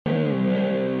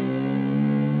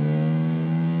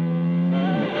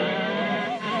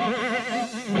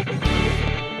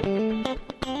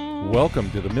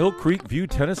Welcome to the Mill Creek View,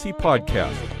 Tennessee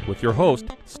podcast with your host,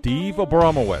 Steve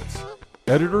Abramowitz,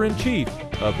 Editor-in-Chief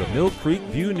of the Mill Creek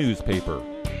View newspaper.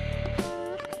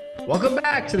 Welcome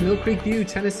back to the Mill Creek View,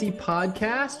 Tennessee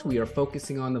podcast. We are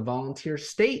focusing on the volunteer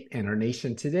state and our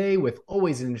nation today with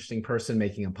always an interesting person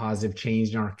making a positive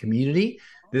change in our community.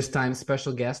 This time,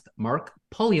 special guest, Mark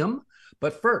Pulliam.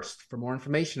 But first, for more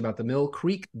information about the Mill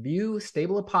Creek View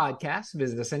stable of podcasts,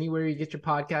 visit us anywhere you get your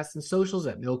podcasts and socials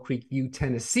at Mill Creek View,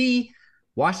 Tennessee,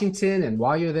 Washington. And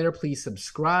while you're there, please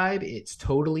subscribe. It's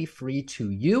totally free to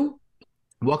you.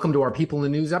 Welcome to our People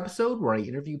in the News episode, where I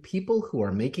interview people who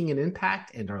are making an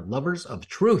impact and are lovers of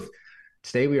truth.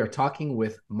 Today, we are talking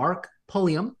with Mark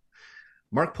Pulliam.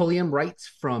 Mark Pulliam writes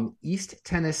from East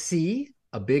Tennessee.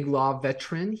 A big law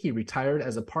veteran, he retired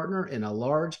as a partner in a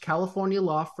large California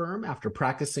law firm after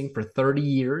practicing for 30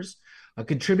 years. A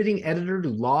contributing editor to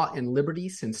Law and Liberty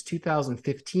since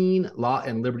 2015, Law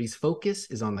and Liberty's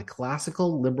focus is on the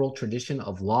classical liberal tradition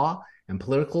of law and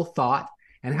political thought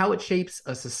and how it shapes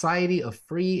a society of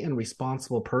free and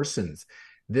responsible persons.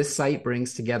 This site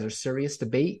brings together serious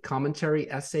debate,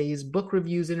 commentary, essays, book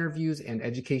reviews, interviews, and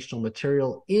educational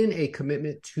material in a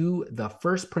commitment to the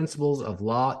first principles of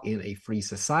law in a free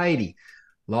society.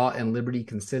 Law and Liberty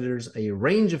considers a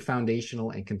range of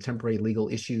foundational and contemporary legal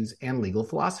issues and legal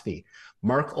philosophy.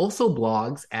 Mark also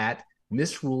blogs at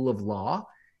Misrule of Law.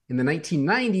 In the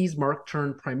 1990s, Mark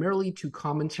turned primarily to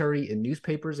commentary in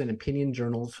newspapers and opinion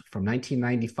journals. From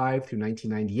 1995 through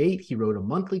 1998, he wrote a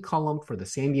monthly column for the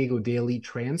San Diego Daily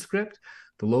Transcript,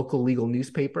 the local legal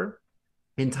newspaper,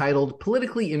 entitled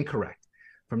Politically Incorrect.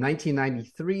 From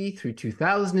 1993 through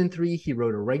 2003, he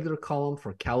wrote a regular column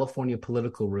for California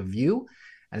Political Review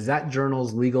as that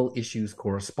journal's legal issues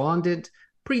correspondent,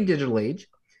 pre-digital age.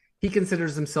 He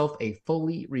considers himself a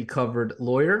fully recovered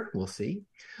lawyer. We'll see.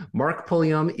 Mark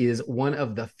Pulliam is one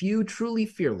of the few truly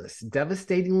fearless,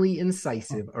 devastatingly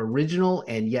incisive, original,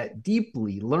 and yet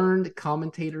deeply learned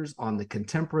commentators on the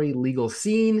contemporary legal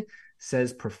scene,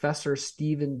 says Professor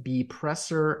Stephen B.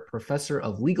 Presser, Professor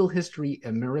of Legal History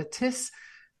Emeritus,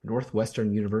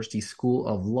 Northwestern University School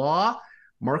of Law.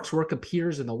 Mark's work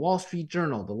appears in the Wall Street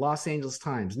Journal, the Los Angeles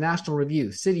Times, National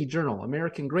Review, City Journal,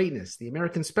 American Greatness, the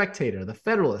American Spectator, the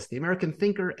Federalist, the American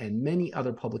Thinker, and many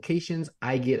other publications.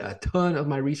 I get a ton of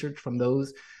my research from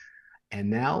those. And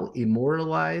now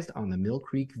immortalized on the Mill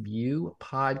Creek View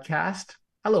podcast.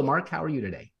 Hello, Mark. How are you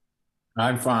today?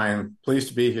 I'm fine. Pleased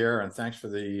to be here, and thanks for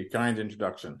the kind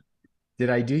introduction. Did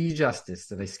I do you justice?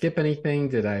 Did I skip anything?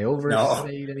 Did I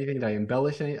overstate anything? Did I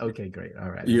embellish anything? Okay, great.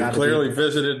 All right. You clearly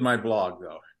visited my blog,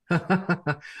 though.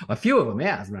 A few of them,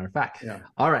 yeah, as a matter of fact. Yeah.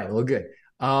 All right, well, good.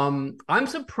 I'm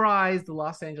surprised the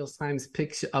Los Angeles Times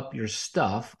picks up your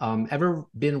stuff. Ever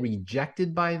been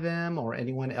rejected by them or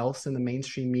anyone else in the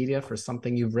mainstream media for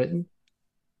something you've written?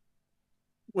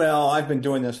 Well, I've been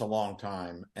doing this a long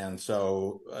time, and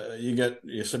so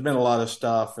you submit a lot of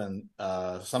stuff, and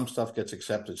some stuff gets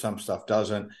accepted, some stuff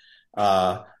doesn't.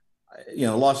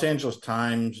 Los Angeles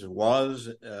Times was,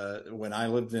 when I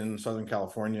lived in Southern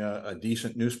California, a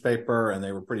decent newspaper, and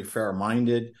they were pretty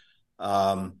fair-minded.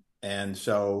 And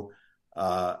so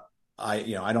I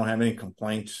don't have any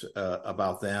complaints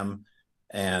about them,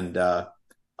 and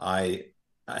I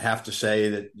have to say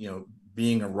that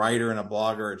being a writer and a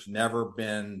blogger, it's never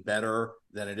been better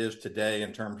than it is today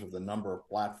in terms of the number of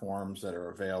platforms that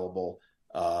are available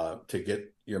to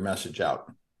get your message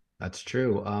out. That's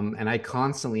true. And I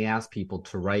constantly ask people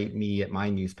to write me at my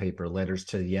newspaper letters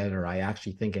to the editor. I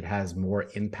actually think it has more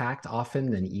impact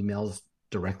often than emails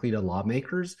directly to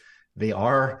lawmakers. They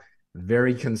are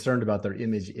very concerned about their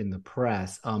image in the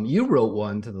press. You wrote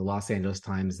one to the Los Angeles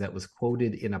Times that was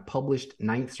quoted in a published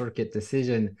Ninth Circuit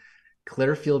decision,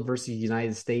 Clearfield versus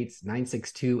United States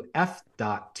 962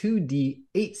 F.2D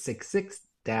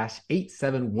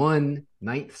 866-871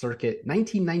 Ninth Circuit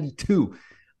 1992.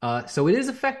 So it is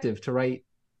effective to write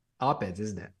op-eds,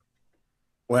 isn't it?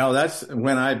 Well, that's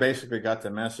when I basically got the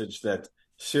message that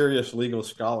serious legal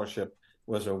scholarship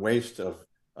was a waste of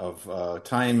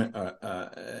time,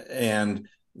 and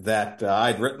that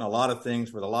I'd written a lot of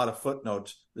things with a lot of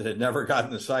footnotes that had never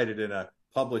gotten cited in a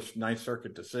published Ninth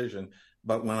Circuit decision.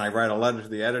 But when I write a letter to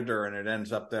the editor and it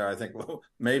ends up there, I think, well,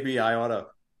 maybe I ought to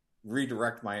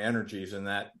redirect my energies in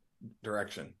that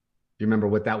direction. Do you remember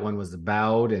what that one was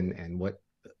about and what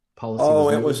policy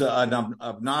was? It was an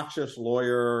obnoxious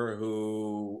lawyer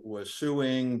who was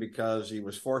suing because he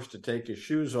was forced to take his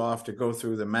shoes off to go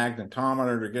through the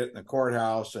magnetometer to get in the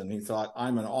courthouse. And he thought,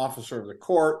 I'm an officer of the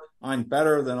court. I'm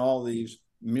better than all these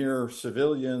mere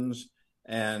civilians.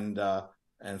 And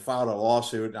filed a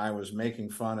lawsuit. I was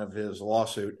making fun of his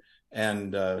lawsuit,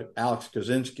 and Alex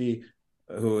Kaczynski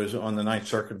who was on the Ninth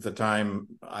Circuit at the time,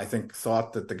 I think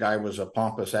thought that the guy was a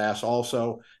pompous ass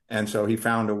also. And so he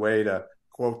found a way to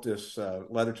quote this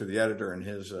letter to the editor in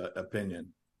his opinion.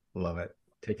 Love it.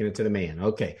 Taking it to the man.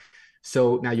 Okay.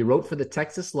 So now you wrote for the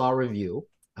Texas Law Review.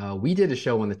 We did a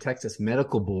show on the Texas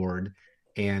Medical Board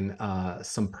and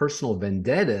some personal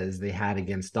vendettas they had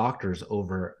against doctors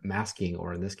over masking,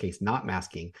 or in this case, not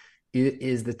masking.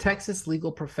 Is the Texas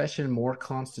legal profession more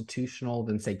constitutional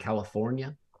than, say,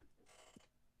 California?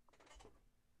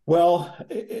 Well,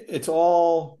 it's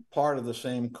all part of the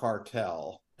same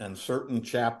cartel, and certain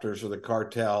chapters of the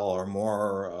cartel are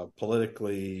more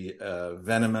politically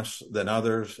venomous than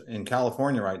others. In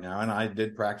California right now, and I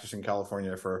did practice in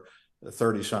California for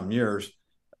 30 some years,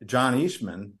 John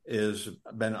Eastman has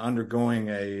been undergoing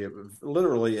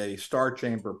literally a Star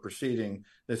Chamber proceeding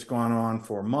that's gone on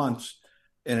for months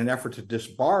in an effort to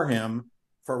disbar him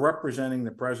for representing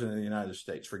the President of the United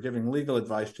States, for giving legal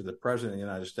advice to the President of the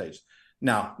United States.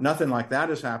 Now, nothing like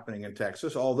that is happening in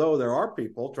Texas, although there are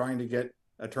people trying to get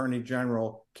Attorney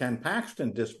General Ken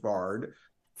Paxton disbarred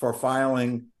for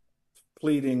filing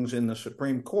pleadings in the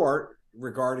Supreme Court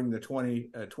regarding the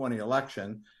 2020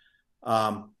 election.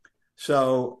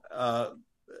 So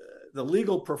the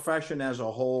legal profession as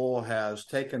a whole has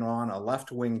taken on a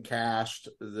left-wing cast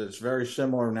that's very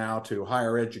similar now to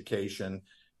higher education,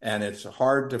 and it's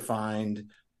hard to find.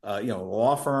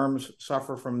 Law firms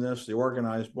suffer from this, the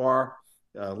organized bar,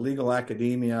 legal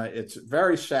academia. It's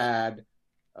very sad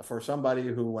for somebody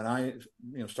who, when I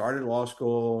started law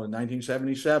school in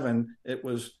 1977, it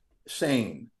was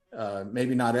sane,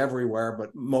 maybe not everywhere,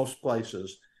 but most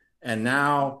places. And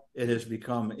now it has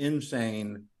become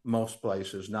insane most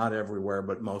places, not everywhere,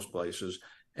 but most places.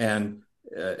 And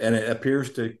it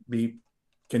appears to be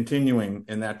continuing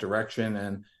in that direction.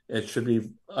 And it should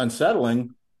be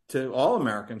unsettling to all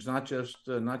Americans, not just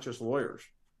lawyers.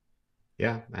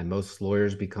 Yeah, and most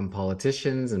lawyers become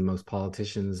politicians, and most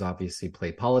politicians obviously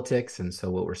play politics. And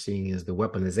so what we're seeing is the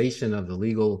weaponization of the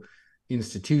legal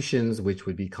institutions, which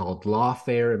would be called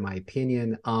lawfare, in my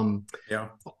opinion.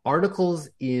 Articles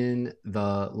in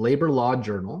the Labor Law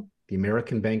Journal, the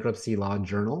American Bankruptcy Law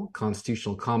Journal,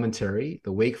 Constitutional Commentary,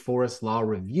 the Wake Forest Law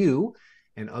Review,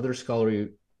 and other scholarly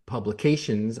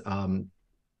publications.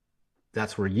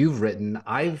 That's where you've written.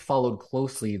 I've followed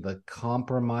closely the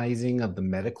compromising of the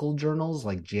medical journals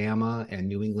like JAMA and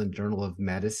New England Journal of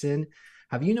Medicine.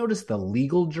 Have you noticed the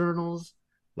legal journals,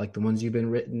 like the ones you've been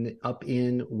written up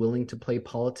in, willing to play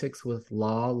politics with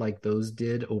law like those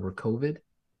did over COVID?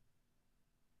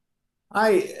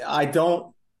 I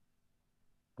don't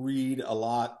read a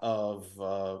lot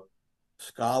of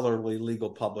scholarly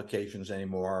legal publications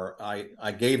anymore.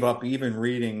 I gave up even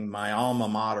reading my alma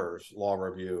mater's law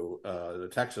review, the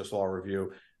Texas Law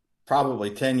Review,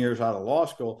 probably 10 years out of law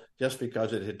school, just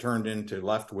because it had turned into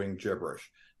left-wing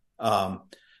gibberish.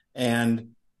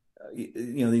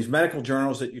 These medical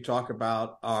journals that you talk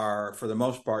about are, for the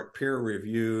most part,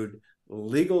 peer-reviewed.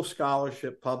 Legal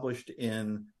scholarship published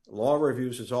in law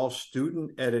reviews is all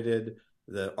student-edited.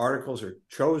 The articles are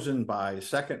chosen by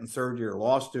second and third year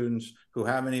law students who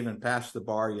haven't even passed the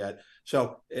bar yet.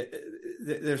 So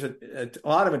there's a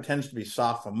lot of it tends to be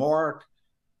sophomoric.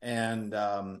 And,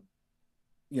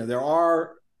 there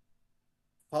are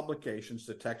publications,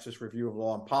 the Texas Review of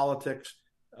Law and Politics,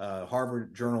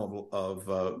 Harvard Journal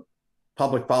of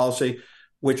Public Policy,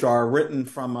 which are written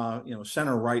from a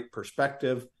center-right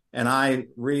perspective. And I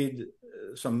read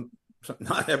some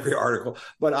not every article,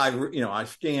 but I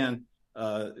scan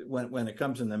when it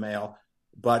comes in the mail.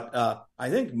 But I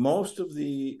think most of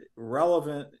the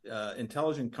relevant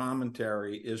intelligent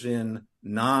commentary is in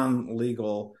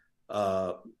non-legal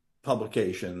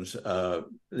publications.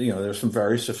 There's some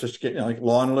very sophisticated, like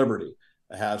Law and Liberty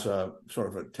has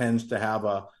tends to have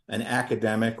an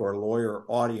academic or lawyer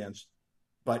audience,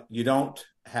 but you don't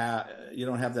have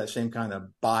that same kind of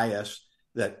bias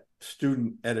that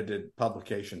student edited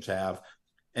publications have.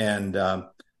 And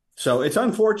so it's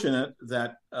unfortunate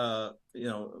that,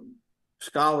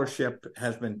 scholarship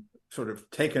has been sort of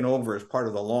taken over as part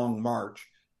of the long march,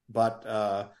 but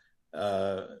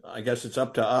I guess it's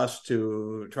up to us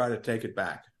to try to take it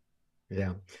back.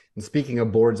 Yeah. And speaking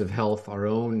of boards of health, our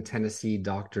own Tennessee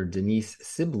Dr. Denise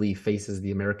Sibley faces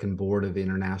the American Board of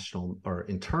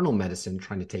Internal Medicine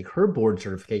trying to take her board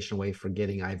certification away for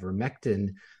getting ivermectin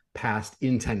passed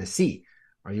in Tennessee.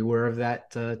 Are you aware of that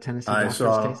Tennessee doctor's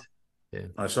case? Yeah.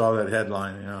 I saw that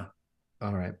headline, yeah.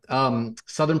 All right.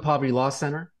 Southern Poverty Law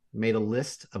Center made a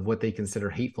list of what they consider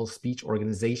hateful speech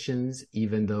organizations,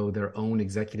 even though their own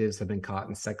executives have been caught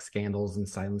in sex scandals and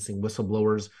silencing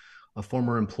whistleblowers. A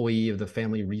former employee of the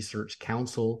Family Research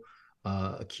Council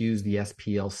accused the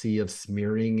SPLC of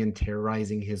smearing and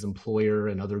terrorizing his employer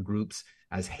and other groups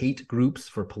as hate groups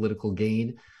for political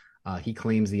gain. He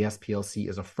claims the SPLC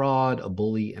is a fraud, a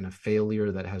bully, and a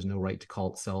failure that has no right to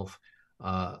call itself.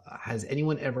 Has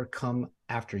anyone ever come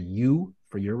after you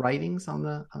for your writings on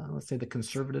the, let's say, the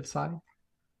conservative side?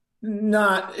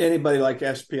 Not anybody like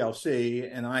SPLC,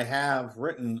 and I have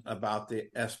written about the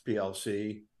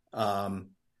SPLC.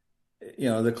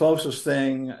 The closest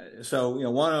thing. So,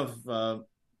 one of,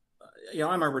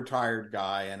 I'm a retired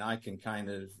guy, and I can kind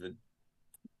of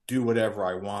do whatever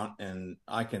I want, and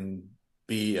I can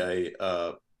be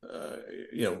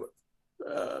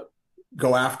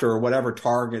go after whatever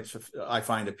targets I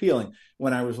find appealing.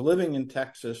 When I was living in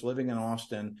Texas, living in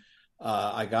Austin,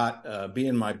 I got bee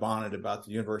in my bonnet about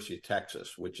the University of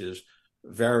Texas, which is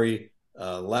very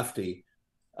lefty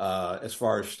as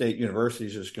far as state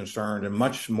universities is concerned, and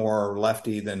much more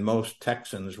lefty than most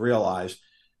Texans realize.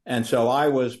 And so I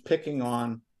was picking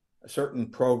on certain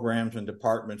programs and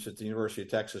departments at the University of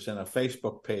Texas in a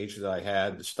Facebook page that I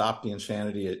had to stop the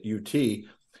insanity at UT.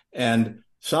 And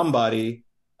somebody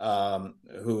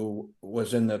who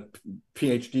was in the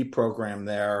PhD program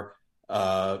there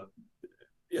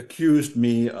accused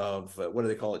me of, what do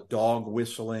they call it, dog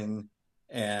whistling,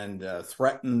 and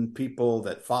threatened people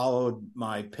that followed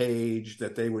my page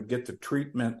that they would get the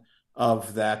treatment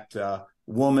of that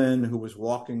woman who was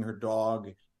walking her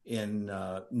dog in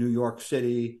New York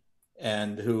City,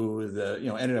 and who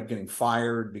ended up getting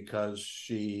fired because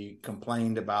she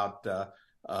complained about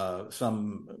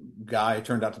some guy,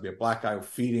 turned out to be a black guy,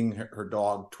 feeding her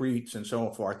dog treats and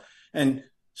so forth. And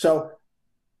so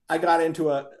I got into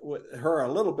with her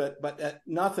a little bit, but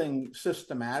nothing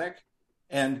systematic.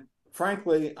 And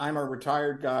frankly, I'm a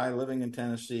retired guy living in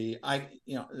Tennessee.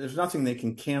 There's nothing they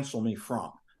can cancel me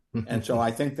from. And so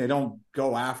I think they don't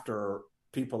go after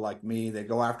people like me. They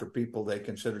go after people they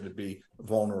consider to be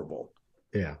vulnerable.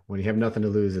 Yeah, when you have nothing to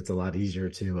lose, it's a lot easier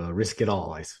to risk it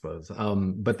all, I suppose.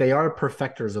 But they are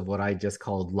perfecters of what I just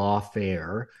called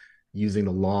lawfare, using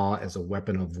the law as a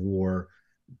weapon of war.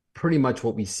 Pretty much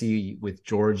what we see with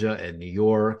Georgia and New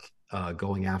York,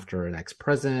 going after an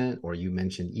ex-president, or you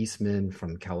mentioned Eastman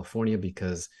from California,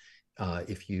 because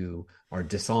if you are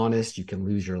dishonest, you can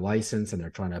lose your license, and they're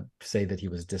trying to say that he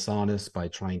was dishonest by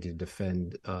trying to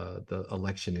defend the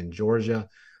election in Georgia.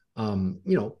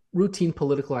 Routine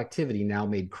political activity now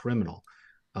made criminal.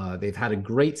 They've had a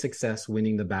great success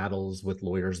winning the battles with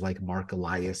lawyers like Mark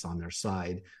Elias on their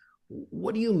side.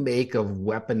 What do you make of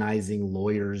weaponizing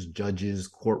lawyers, judges,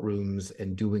 courtrooms,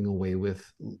 and doing away with,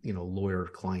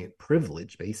 lawyer-client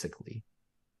privilege, basically?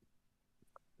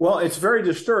 Well, it's very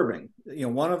disturbing.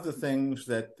 One of the things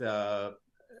that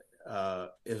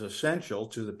is essential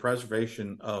to the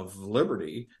preservation of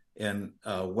liberty in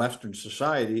Western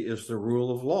society is the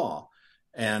rule of law.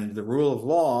 And the rule of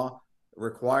law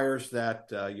requires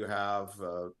that you have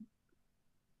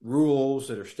rules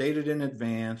that are stated in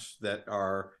advance that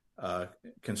are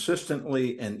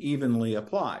consistently and evenly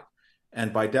applied.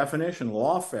 And by definition,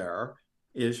 lawfare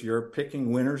is you're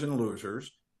picking winners and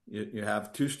losers. You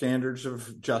have two standards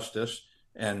of justice.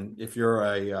 And if you're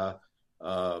an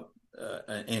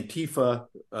Antifa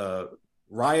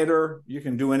rioter, you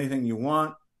can do anything you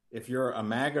want. If you're a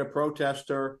MAGA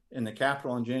protester in the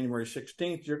Capitol on January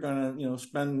 16th, you're going to,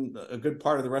 spend a good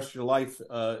part of the rest of your life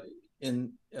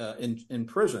in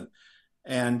prison.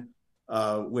 And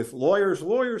with lawyers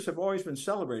have always been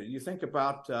celebrated. You think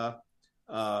about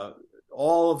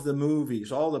all of the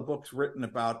movies, all the books written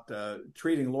about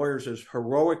treating lawyers as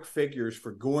heroic figures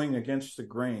for going against the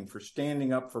grain, for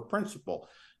standing up for principle.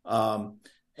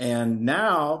 And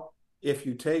now, if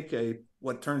you take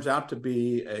what turns out to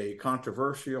be a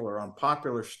controversial or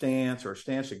unpopular stance, or a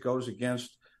stance that goes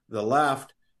against the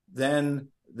left, then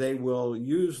they will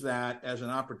use that as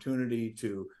an opportunity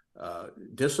to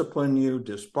discipline you,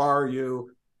 disbar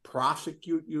you,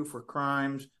 prosecute you for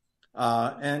crimes.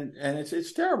 And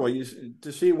it's terrible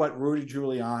to see what Rudy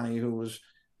Giuliani, who was,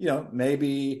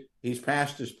 maybe he's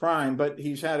past his prime, but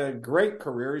he's had a great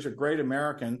career. He's a great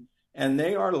American. And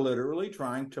they are literally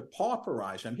trying to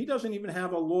pauperize him. He doesn't even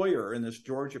have a lawyer in this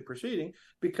Georgia proceeding,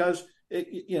 because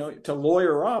to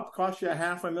lawyer up costs you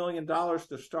 $500,000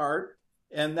 to start,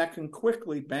 and that can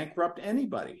quickly bankrupt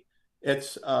anybody.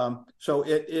 It's so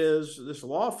it is this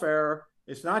lawfare.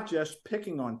 It's not just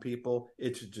picking on people;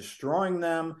 it's destroying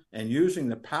them and using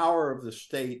the power of the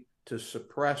state to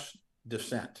suppress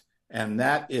dissent. And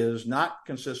that is not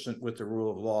consistent with the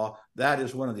rule of law. That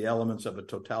is one of the elements of a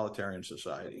totalitarian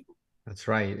society. That's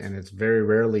right. And it's very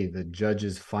rarely the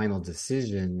judge's final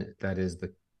decision that is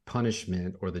the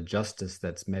punishment or the justice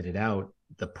that's meted out.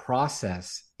 The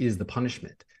process is the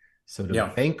punishment. So to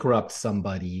Yeah. bankrupt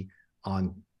somebody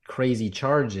on crazy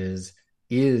charges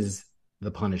is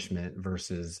the punishment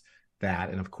versus that.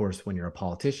 And of course, when you're a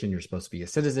politician, you're supposed to be a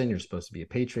citizen, you're supposed to be a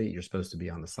patriot, you're supposed to be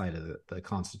on the side of the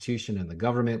Constitution and the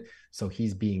government. So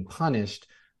he's being punished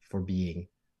for being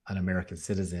an American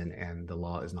citizen, and the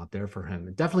law is not there for him.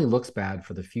 It definitely looks bad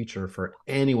for the future for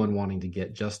anyone wanting to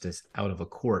get justice out of a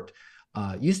court.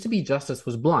 Used to be justice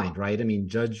was blind, right? I mean,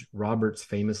 Judge Roberts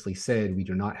famously said, we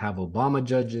do not have Obama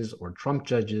judges or Trump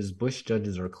judges, Bush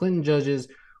judges or Clinton judges.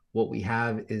 What we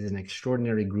have is an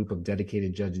extraordinary group of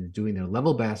dedicated judges doing their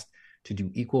level best to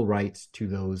do equal rights to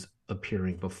those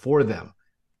appearing before them.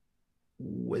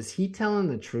 Was he telling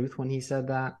the truth when he said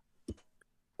that?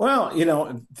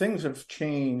 Well, things have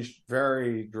changed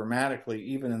very dramatically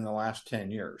even in the last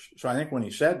 10 years. So I think when he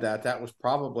said that, that was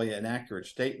probably an accurate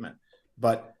statement.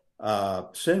 But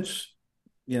since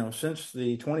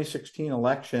the 2016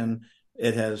 election,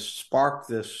 it has sparked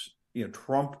this,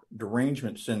 Trump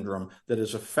derangement syndrome that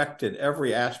has affected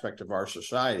every aspect of our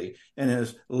society and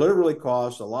has literally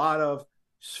caused a lot of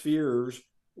spheres,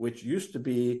 which used to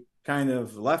be kind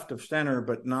of left of center,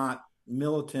 but not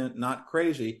militant, not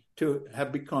crazy, to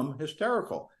have become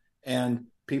hysterical. And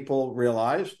people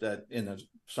realized that in the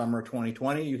summer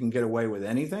 2020, you can get away with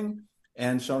anything.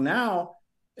 And so now,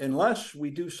 unless we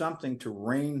do something to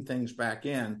rein things back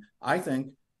in, I think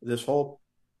this whole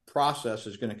process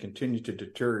is going to continue to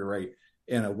deteriorate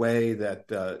in a way that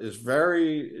is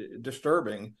very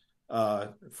disturbing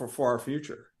for our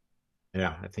future.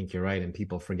 Yeah, I think you're right. And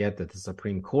people forget that the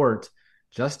Supreme Court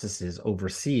justices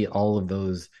oversee all of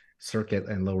those circuit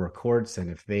and lower courts. And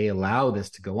if they allow this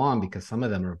to go on, because some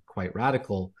of them are quite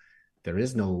radical, there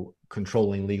is no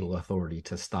controlling legal authority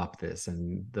to stop this.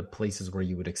 And the places where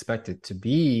you would expect it to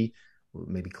be,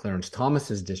 maybe Clarence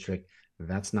Thomas's district,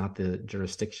 that's not the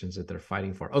jurisdictions that they're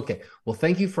fighting for. Okay, well,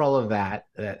 thank you for all of that.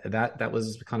 That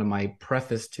was kind of my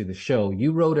preface to the show.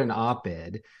 You wrote an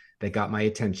op-ed that got my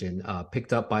attention,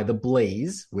 picked up by The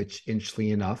Blaze, which,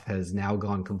 interestingly enough, has now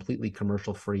gone completely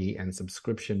commercial-free and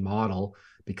subscription model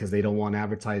because they don't want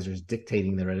advertisers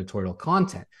dictating their editorial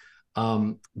content.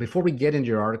 Before we get into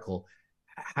your article,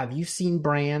 have you seen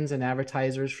brands and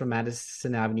advertisers from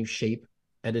Madison Avenue shape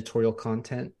editorial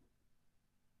content?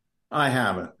 I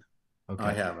haven't. Okay.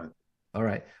 I haven't. All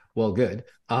right. Well, good.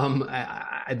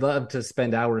 I'd love to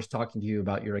spend hours talking to you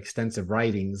about your extensive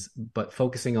writings, but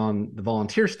focusing on the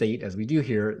volunteer state, as we do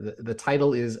here, the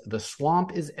title is The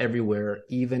Swamp is Everywhere,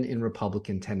 Even in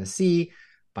Republican Tennessee,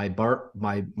 by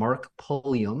Mark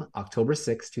Pulliam, October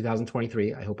 6,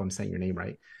 2023. I hope I'm saying your name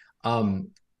right.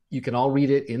 You can all read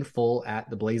it in full at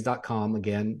theblaze.com.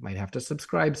 Again, might have to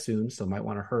subscribe soon, so might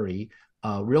want to hurry.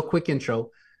 Real quick intro.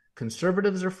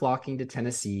 Conservatives are flocking to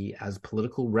Tennessee as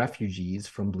political refugees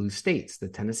from blue states. The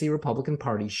Tennessee Republican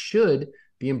Party should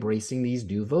be embracing these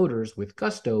new voters with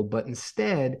gusto, but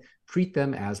instead treat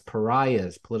them as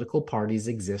pariahs. Political parties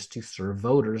exist to serve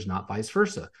voters, not vice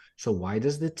versa. So why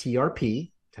does the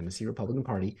TRP, Tennessee Republican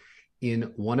Party,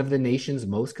 in one of the nation's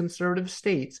most conservative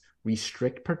states,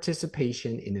 restrict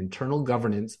participation in internal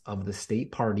governance of the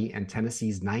state party and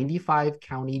Tennessee's 95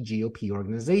 county GOP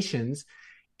organizations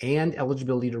and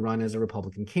eligibility to run as a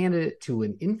Republican candidate to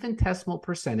an infinitesimal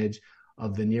percentage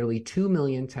of the nearly 2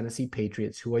 million Tennessee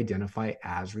patriots who identify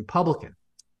as Republican?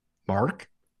 Mark,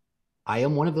 I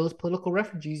am one of those political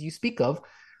refugees you speak of.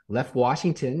 Left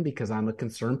Washington because I'm a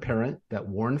concerned parent that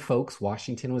warned folks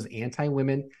Washington was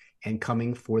anti-women and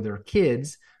coming for their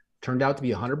kids. Turned out to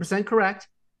be 100% correct,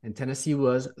 and Tennessee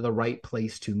was the right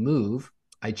place to move.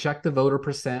 I checked the voter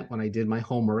percent when I did my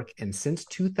homework, and since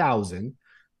 2000,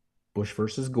 Bush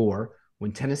versus Gore,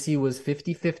 when Tennessee was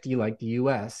 50-50 like the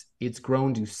U.S., it's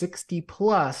grown to 60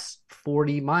 plus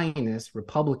 40 minus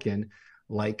Republican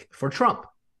like for Trump.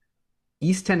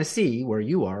 East Tennessee, where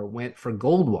you are, went for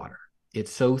Goldwater.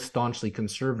 It's so staunchly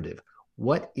conservative.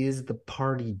 What is the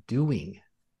party doing?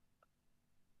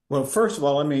 Well, first of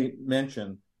all, let me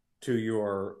mention to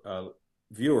your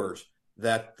viewers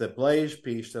that the Blaze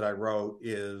piece that I wrote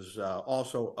is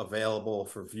also available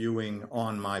for viewing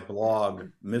on my blog,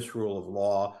 Misrule of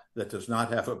Law, that does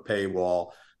not have a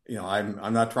paywall.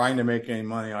 I'm not trying to make any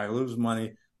money. I lose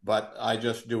money, but I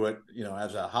just do it,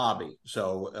 as a hobby.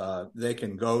 So they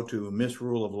can go to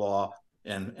Misrule of Law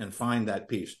and find that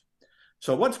piece.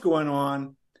 So what's going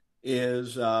on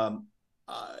is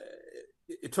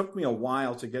it took me a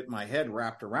while to get my head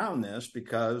wrapped around this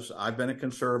because I've been a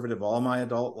conservative all my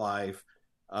adult life.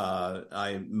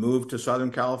 I moved to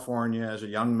Southern California as a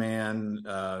young man,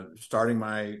 starting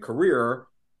my career.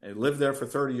 I lived there for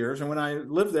 30 years. And when I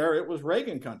lived there, it was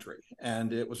Reagan country.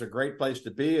 And it was a great place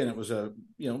to be. And it was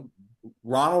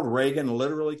Ronald Reagan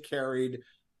literally carried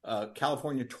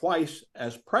California twice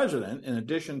as president, in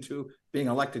addition to being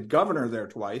elected governor there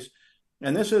twice.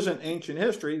 And this isn't ancient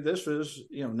history. This is,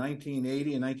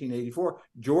 1980 and 1984.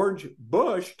 George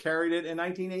Bush carried it in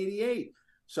 1988.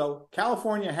 So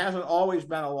California hasn't always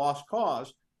been a lost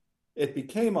cause. It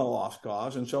became a lost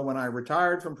cause. And so when I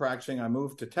retired from practicing, I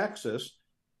moved to Texas.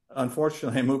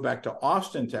 Unfortunately, I moved back to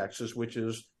Austin, Texas, which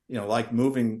is, like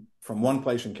moving from one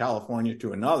place in California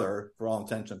to another for all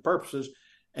intents and purposes.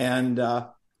 And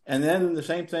then the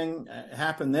same thing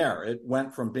happened there. It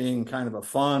went from being kind of a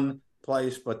fun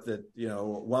place, but that,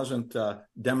 wasn't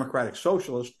democratic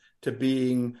socialist, to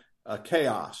being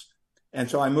chaos. And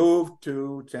so I moved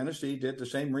to Tennessee, did the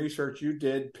same research you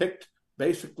did, picked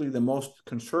basically the most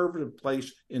conservative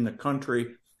place in the country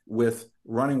with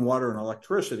running water and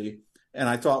electricity. And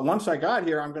I thought, once I got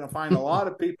here, I'm going to find a lot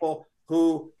of people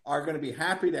who are going to be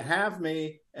happy to have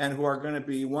me and who are going to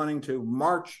be wanting to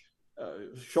march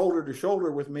shoulder to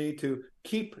shoulder with me to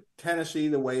keep Tennessee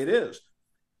the way it is.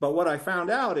 But what I found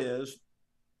out is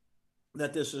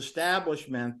that this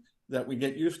establishment that we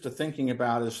get used to thinking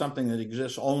about as something that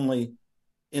exists only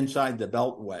inside the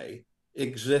Beltway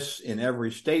exists in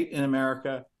every state in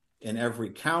America, in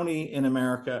every county in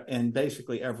America, and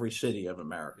basically every city of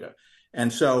America.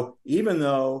 And so even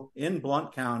though in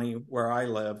Blount County, where I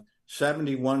live,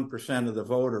 71% of the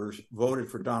voters voted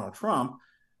for Donald Trump,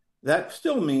 that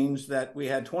still means that we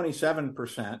had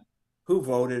 27% who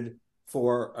voted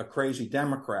for a crazy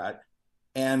Democrat.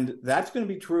 And that's going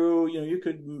to be true. You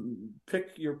could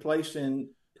pick your place in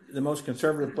the most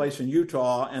conservative place in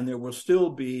Utah, and there will still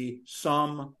be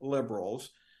some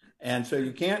liberals. And so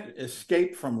you can't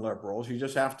escape from liberals. You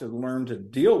just have to learn to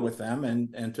deal with them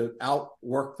and to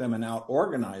outwork them and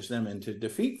out-organize them and to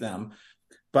defeat them.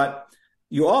 But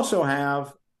you also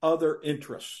have other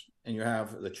interests, and you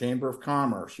have the Chamber of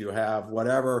Commerce. You have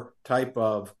whatever type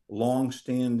of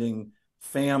long-standing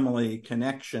family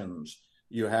connections.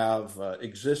 You have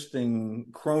existing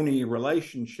crony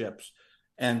relationships.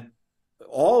 And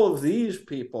all of these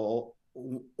people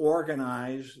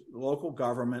organize local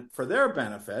government for their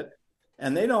benefit,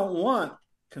 and they don't want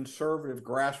conservative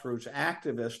grassroots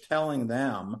activists telling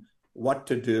them what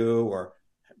to do or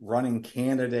running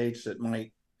candidates that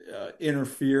might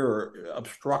interfere or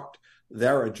obstruct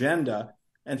their agenda.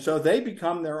 And so they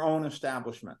become their own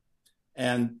establishment.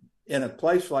 And in a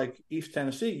place like East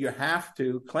Tennessee, you have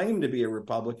to claim to be a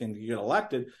Republican to get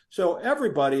elected. So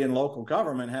everybody in local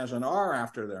government has an R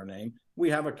after their name. We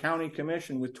have a county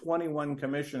commission with 21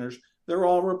 commissioners. They're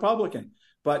all Republican.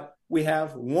 But we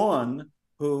have one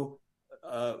who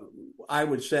I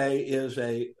would say is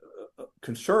a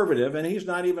conservative, and he's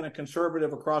not even a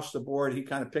conservative across the board. He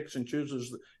kind of picks and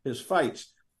chooses his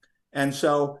fights. And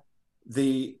so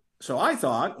I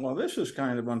thought, well, this is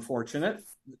kind of unfortunate.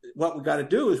 What we got to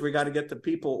do is we got to get the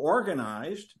people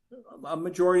organized, a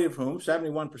majority of whom,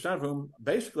 71% of whom,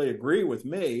 basically agree with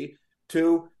me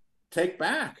to take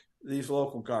back these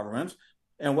local governments.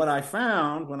 And what I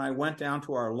found when I went down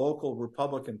to our local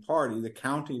Republican Party, the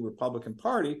county Republican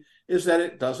Party, is that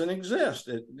it doesn't exist.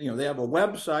 They have a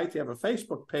website, they have a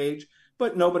Facebook page,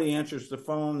 but nobody answers the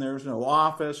phone. There's no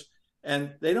office,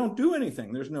 and they don't do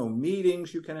anything. There's no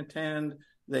meetings you can attend.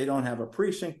 They don't have a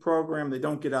precinct program. They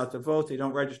don't get out to vote. They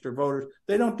don't register voters.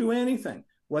 They don't do anything.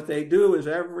 What they do is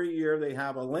every year they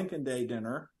have a Lincoln Day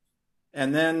dinner,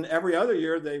 and then every other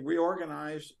year they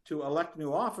reorganize to elect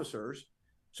new officers.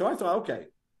 So I thought, okay,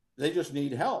 they just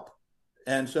need help.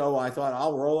 And so I thought,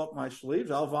 I'll roll up my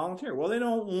sleeves, I'll volunteer. Well, they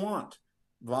don't want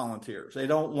volunteers. They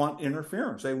don't want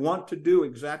interference. They want to do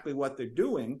exactly what they're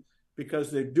doing because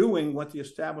they're doing what the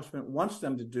establishment wants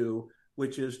them to do,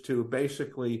 which is to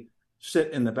basically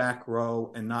sit in the back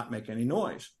row and not make any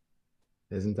noise.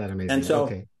 Isn't that amazing? And so,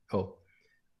 okay.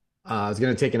 I was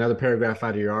going to take another paragraph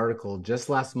out of your article. Just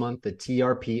last month, the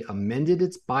TRP amended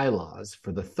its bylaws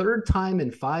for the third time in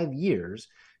 5 years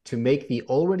to make the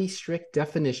already strict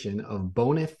definition of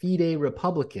bona fide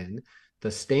Republican the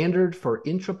standard for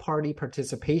intra-party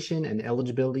participation and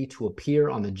eligibility to appear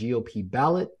on the GOP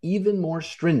ballot even more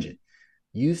stringent.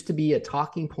 Used to be a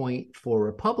talking point for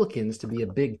Republicans to be a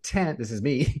big tent. This is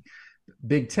me.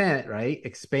 Big tent, right?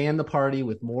 Expand the party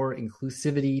with more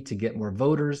inclusivity to get more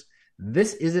voters.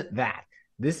 This isn't that.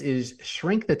 This is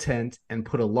shrink the tent and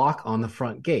put a lock on the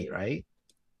front gate, right?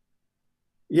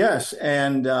 Yes,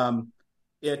 and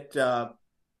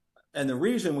and the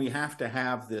reason we have to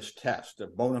have this test, a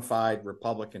bona fide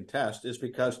Republican test, is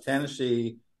because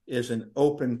Tennessee is an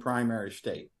open primary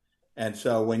state. And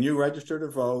so when you register to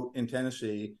vote in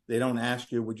Tennessee, they don't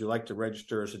ask you, would you like to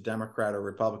register as a Democrat or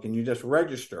Republican? You just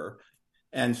register.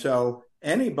 And so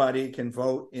anybody can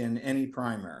vote in any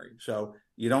primary. So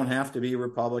You don't have to be a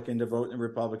Republican to vote in the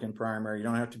Republican primary. You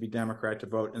don't have to be Democrat to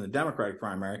vote in the Democratic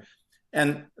primary.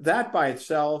 And that by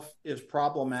itself is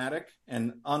problematic.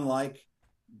 And unlike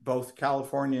both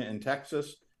California and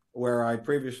Texas, where I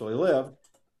previously lived,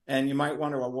 and you might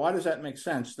wonder, well, why does that make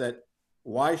sense? That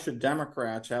why should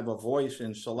Democrats have a voice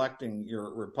in selecting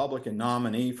your Republican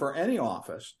nominee for any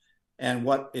office? And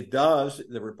what it does,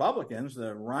 the Republicans,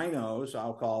 the rhinos,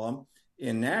 I'll call them,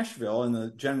 in Nashville in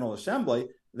the General Assembly,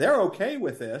 they're okay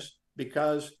with this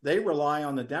because they rely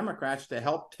on the Democrats to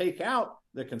help take out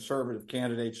the conservative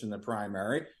candidates in the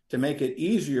primary to make it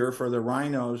easier for the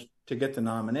rhinos to get the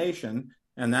nomination.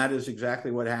 And that is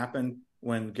exactly what happened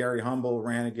when Gary Humble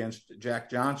ran against Jack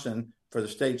Johnson for the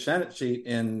state Senate seat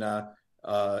in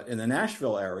the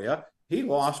Nashville area. He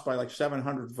lost by like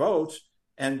 700 votes,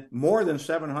 and more than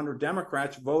 700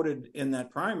 Democrats voted in that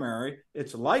primary.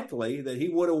 It's likely that he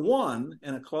would have won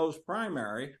in a closed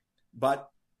primary, but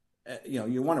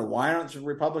you wonder, why don't the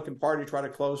Republican Party try to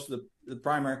close the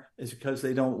primary? It's because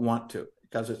they don't want to,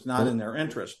 because it's not in their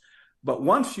interest. But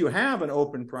once you have an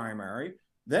open primary,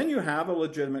 then you have a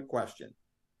legitimate question.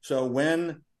 So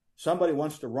when somebody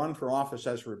wants to run for office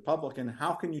as a Republican,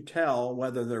 how can you tell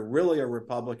whether they're really a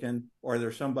Republican or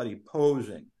they're somebody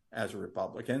posing as a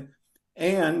Republican?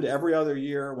 And every other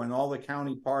year, when all the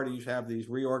county parties have these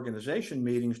reorganization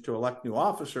meetings to elect new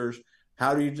officers,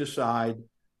 how do you decide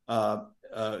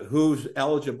who's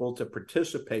eligible to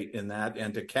participate in that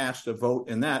and to cast a vote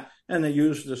in that? And they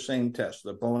use the same test,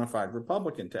 the bona fide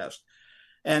Republican test.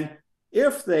 And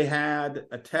if they had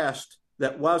a test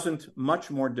that wasn't much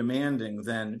more demanding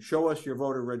than show us your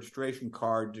voter registration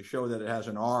card to show that it has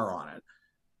an R on it,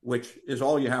 which is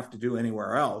all you have to do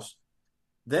anywhere else,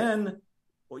 then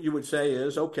what you would say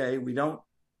is, okay, we don't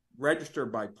register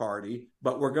by party,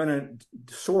 but we're going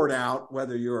to sort out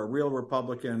whether you're a real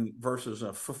Republican versus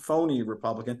a phony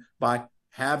Republican by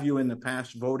have you in the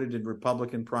past voted in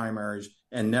Republican primaries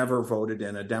and never voted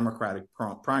in a Democratic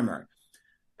primary.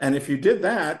 And if you did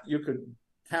that, you could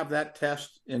have that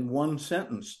test in one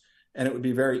sentence and it would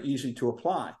be very easy to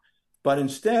apply. But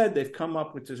instead, they've come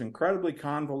up with this incredibly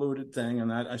convoluted thing.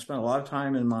 And I spent a lot of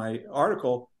time in my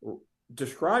article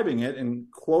describing it and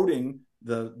quoting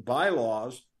the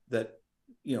bylaws that,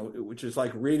 which is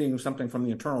like reading something from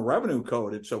the Internal Revenue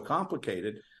Code. It's so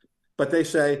complicated. But they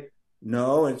say,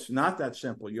 no, it's not that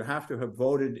simple. You have to have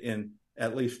voted in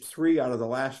at least 3 out of the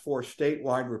last 4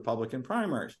 statewide Republican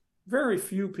primaries. Very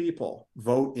few people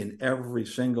vote in every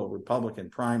single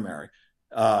Republican primary.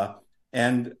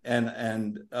 And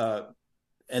then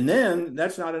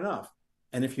that's not enough.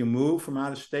 And if you move from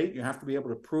out of state, you have to be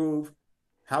able to prove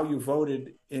how you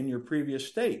voted in your previous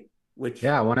state, which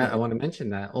I want to mention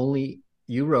that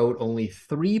you wrote only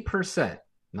 3%,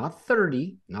 not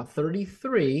 30, not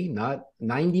 33, not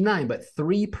 99, but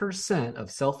 3% of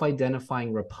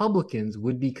self-identifying Republicans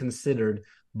would be considered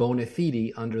bona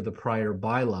fide under the prior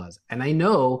bylaws. And I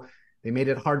know they made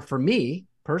it hard for me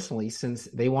personally, since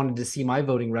they wanted to see my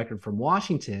voting record from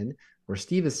Washington, where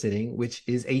Steve is sitting, which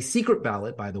is a secret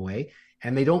ballot, by the way.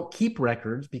 And they don't keep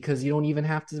records because you don't even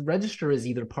have to register as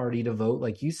either party to vote,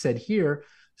 like you said here.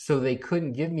 So they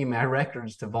couldn't give me my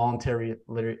records to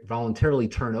voluntarily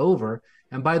turn over.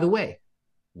 And by the way,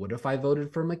 what if I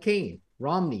voted for McCain,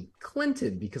 Romney,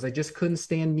 Clinton, because I just couldn't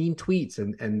stand mean tweets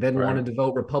and then wanted to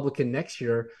vote Republican next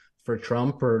year for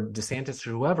Trump or DeSantis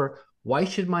or whoever? Why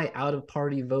should my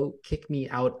out-of-party vote kick me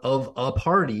out of a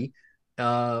party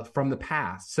from the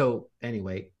past? So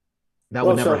anyway, that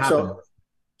would never happen.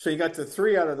 So you got the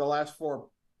 3 out of the last 4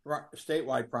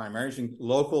 statewide primaries, and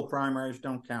local primaries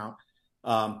don't count.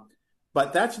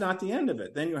 But that's not the end of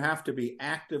it. Then you have to be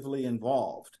actively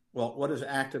involved. Well, what does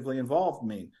actively involved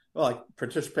mean? Well, like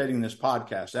participating in this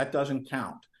podcast, that doesn't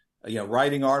count.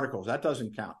 Writing articles, that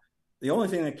doesn't count. The only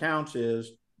thing that counts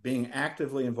is being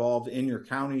actively involved in your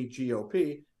county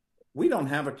GOP. We don't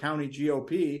have a county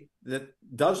GOP that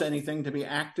does anything to be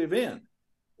active in.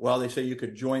 Well, they say you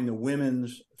could join the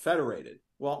Women's Federated.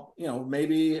 Well,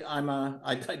 maybe I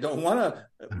don't want to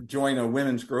join a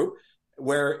women's group,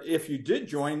 where if you did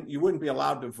join, you wouldn't be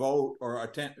allowed to vote or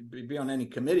be on any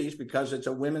committees because it's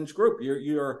a women's group.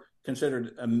 You're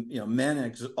considered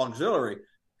men auxiliary,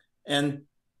 and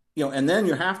then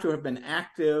you have to have been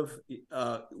active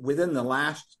within the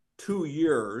last 2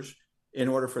 years in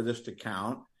order for this to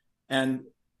count. And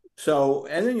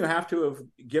then you have to have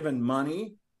given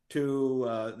money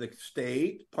to the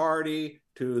state party,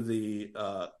 to the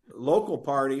local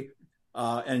party.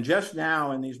 And just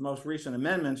now in these most recent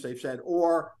amendments, they've said,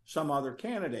 or some other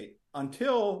candidate.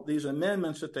 Until these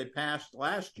amendments that they passed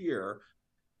last year,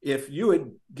 if you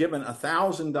had given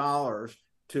 $1,000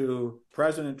 to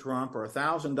President Trump or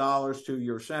 $1,000 to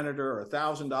your senator or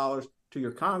 $1,000 to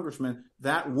your congressman,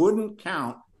 that wouldn't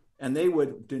count, and they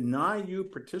would deny you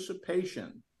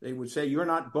participation. They would say you're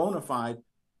not bona fide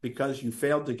because you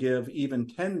failed to give even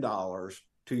 $10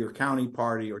 to your county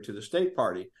party or to the state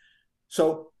party.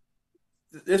 So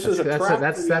this is a trap.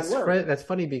 That's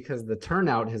funny because the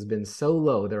turnout has been so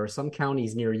low. There are some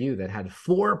counties near you that had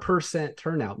 4%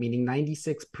 turnout, meaning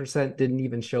 96% didn't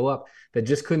even show up, that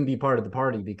just couldn't be part of the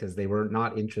party because they were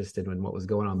not interested in what was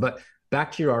going on. But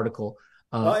back to your article.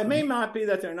 Well, it may not be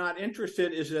that they're not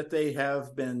interested, is that they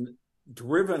have been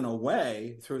driven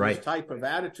away through this type of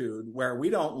attitude where we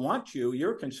don't want you.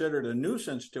 You're considered a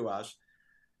nuisance to us.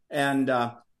 And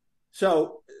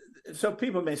so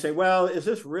people may say, well, is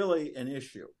this really an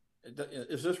issue?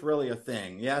 Is this really a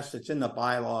thing? Yes, it's in the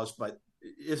bylaws, but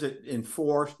is it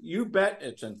enforced? You bet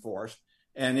it's enforced.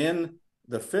 And in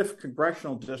the 5th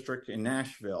Congressional District in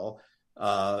Nashville,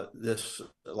 this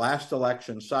last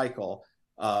election cycle,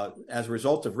 as a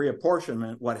result of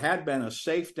reapportionment, what had been a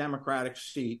safe Democratic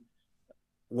seat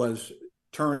was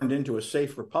turned into a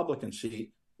safe Republican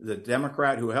seat. The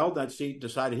Democrat who held that seat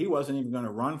decided he wasn't even going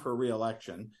to run for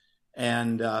re-election.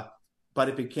 And but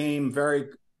it became very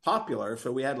popular.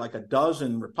 So we had like a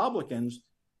dozen Republicans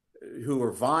who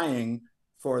were vying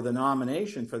for the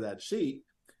nomination for that seat.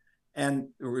 And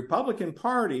the Republican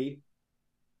Party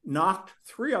knocked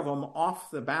 3 of them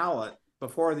off the ballot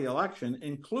before the election,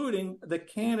 including the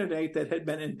candidate that had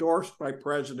been endorsed by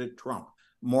President Trump,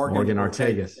 Morgan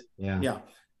Ortagus. Yeah.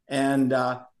 And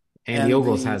Andy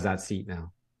Ogles has that seat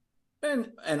now.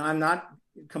 And I'm not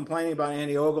complaining about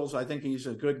Andy Ogles. I think he's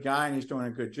a good guy and he's doing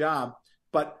a good job.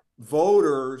 But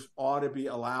voters ought to be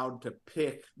allowed to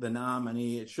pick the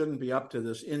nominee. It shouldn't be up to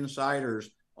this insiders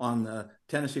on the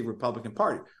Tennessee Republican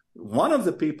Party. One of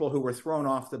the people who were thrown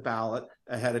off the ballot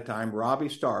ahead of time, Robbie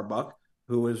Starbuck,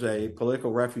 who is a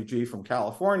political refugee from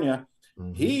California,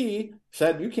 he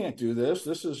said, you can't do this.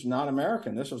 This is not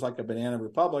American. This is like a banana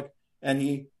republic. And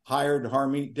he hired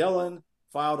Harmeet Dillon,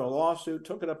 filed a lawsuit,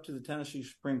 took it up to the Tennessee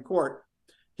Supreme Court.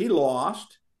 He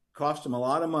lost, cost him a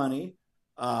lot of money.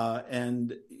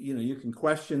 And, you can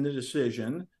question the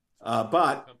decision.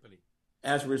 But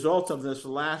as a result of this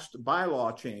last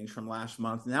bylaw change from last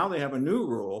month, now they have a new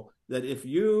rule that if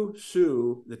you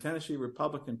sue the Tennessee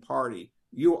Republican Party,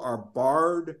 you are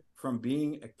barred from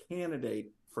being a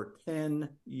candidate for 10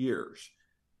 years.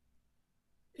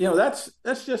 That's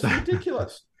just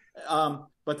ridiculous.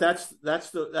 But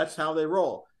that's how they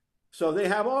roll. So they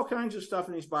have all kinds of stuff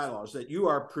in these bylaws that you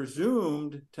are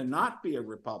presumed to not be a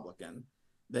Republican,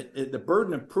 that the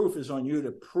burden of proof is on you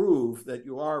to prove that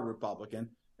you are a Republican.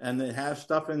 And they have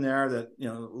stuff in there that,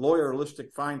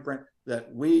 lawyerlistic fine print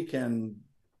that we can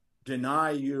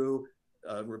deny you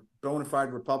bona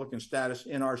fide Republican status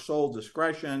in our sole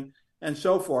discretion and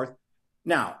so forth.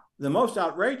 Now, the most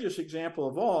outrageous example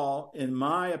of all, in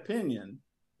my opinion,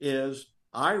 is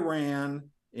I ran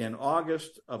in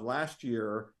August of last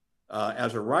year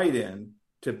as a write-in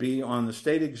to be on the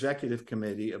state executive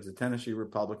committee of the Tennessee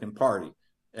Republican Party.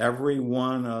 Every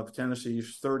one of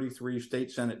Tennessee's 33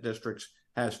 state Senate districts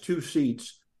has 2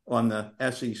 seats on the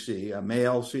SEC, a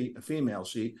male seat, a female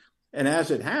seat. And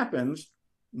as it happens,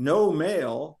 no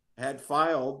male had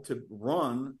filed to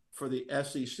run for the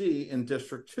SEC in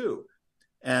District 2.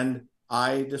 And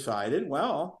I decided,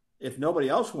 well, if nobody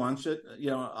else wants it,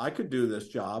 I could do this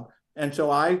job. And so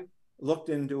I looked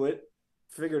into it,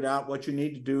 figured out what you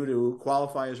need to do to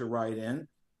qualify as a write-in,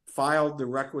 filed the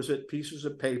requisite pieces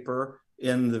of paper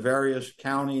in the various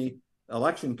county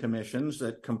election commissions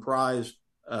that comprise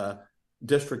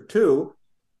District 2.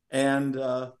 And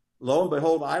lo and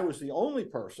behold, I was the only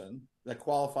person that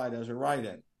qualified as a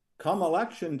write-in. Come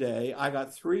election day, I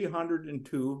got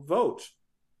 302 votes,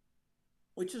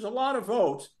 which is a lot of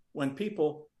votes when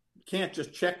people can't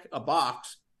just check a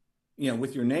box,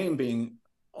 with your name being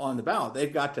on the ballot.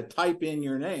 They've got to type in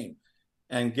your name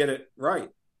and get it right.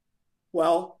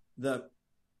 Well, the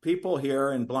people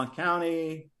here in Blount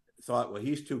County thought, well,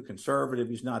 he's too conservative.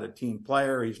 He's not a team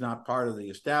player. He's not part of the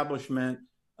establishment.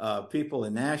 People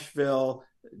in Nashville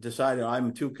decided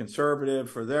I'm too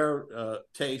conservative for their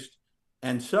taste.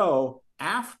 And so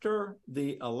after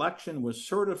the election was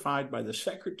certified by the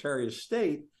Secretary of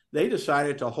State, they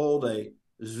decided to hold a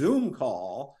Zoom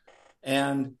call.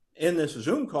 And in this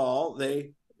Zoom call,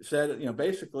 they said,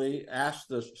 basically asked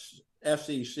the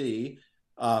SEC,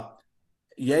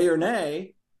 yay or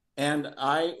nay. And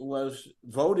I was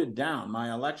voted down.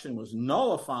 My election was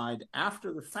nullified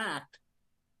after the fact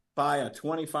by a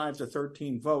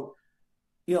 25-13 vote.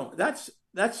 That's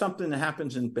something that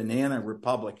happens in banana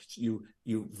republics. You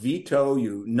veto,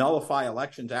 you nullify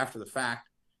elections after the fact.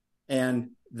 And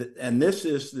this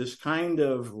is this kind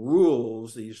of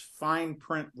rules, these fine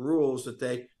print rules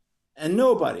that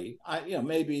nobody,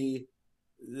 maybe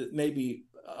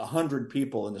 100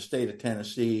 people in the state of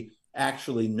Tennessee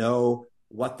actually know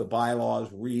what the bylaws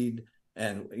read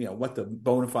and what the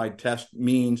bona fide test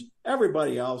means.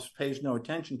 Everybody else pays no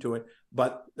attention to it,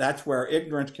 but that's where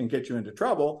ignorance can get you into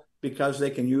trouble because they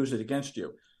can use it against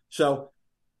you. So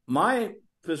my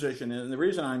position, and the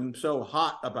reason I'm so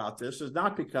hot about this, is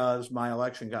not because my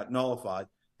election got nullified,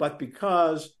 but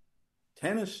because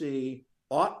Tennessee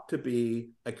ought to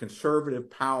be a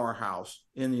conservative powerhouse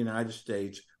in the United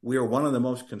States. We are one of the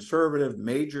most conservative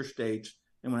major states.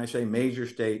 And when I say major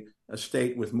state, a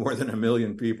state with more than 1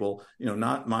 million people,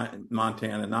 not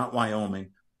Montana, not Wyoming.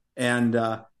 And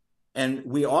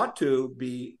we ought to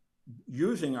be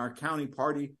using our county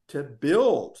party to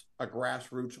build a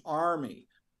grassroots army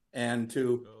and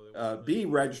to be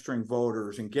registering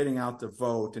voters and getting out the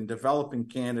vote and developing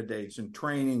candidates and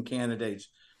training candidates.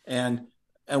 And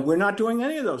we're not doing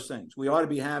any of those things. We ought to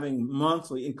be having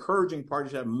encouraging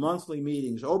parties to have monthly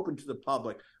meetings open to the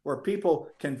public where people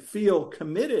can feel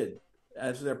committed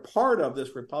as they're part of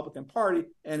this Republican Party.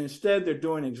 And instead, they're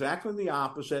doing exactly the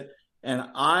opposite. And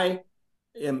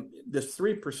this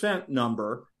 3%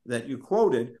 number that you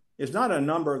quoted is not a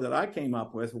number that I came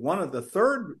up with. One of the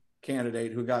third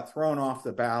candidate who got thrown off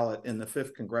the ballot in the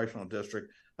 5th Congressional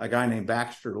District, a guy named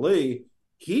Baxter Lee,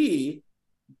 he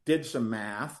did some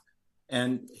math,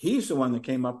 and he's the one that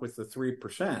came up with the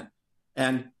 3%.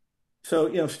 And so,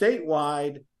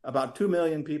 statewide, about 2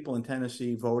 million people in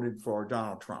Tennessee voted for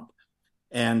Donald Trump.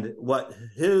 And what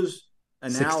his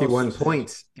analysis 61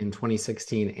 points in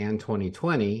 2016 and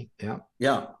 2020. Yeah.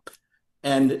 Yeah.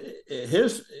 And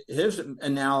his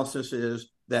analysis is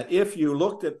that if you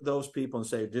looked at those people and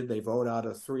say, did they vote out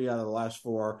of 3 out of the last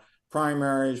 4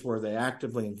 primaries? Were they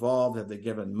actively involved? Have they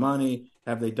given money?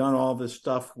 Have they done all this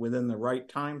stuff within the right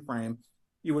time frame?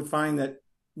 You would find that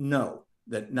no,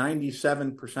 that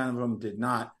 97% of them did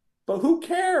not. But who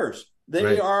cares?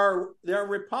 They're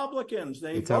Republicans.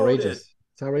 It's outrageous.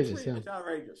 It's outrageous. It's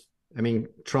outrageous. I mean,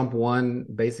 Trump won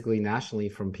basically nationally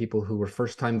from people who were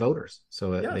first-time voters,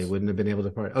 so yes, they wouldn't have been able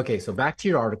to part. Okay, so back to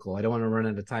your article. I don't want to run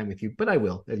out of time with you, but I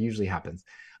will. That usually happens.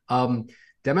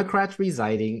 Democrats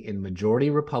residing in majority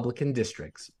Republican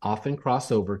districts often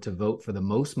cross over to vote for the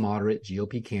most moderate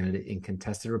GOP candidate in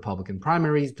contested Republican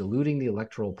primaries, diluting the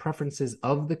electoral preferences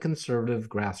of the conservative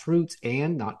grassroots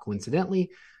and, not coincidentally,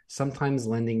 sometimes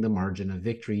lending the margin of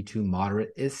victory to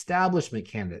moderate establishment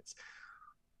candidates.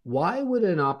 Why would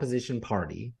an opposition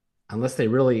party, unless they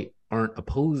really aren't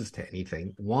opposed to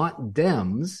anything, want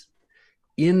Dems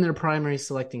in their primary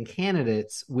selecting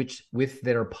candidates, which with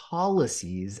their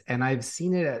policies, and I've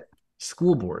seen it at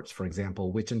school boards, for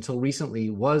example, which until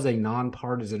recently was a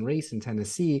nonpartisan race in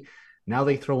Tennessee. Now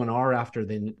they throw an R after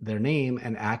their name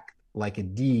and act like a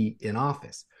D in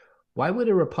office. Why would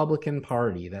a Republican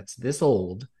Party that's this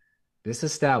old, this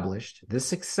established, this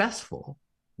successful,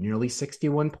 nearly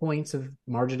 61 points of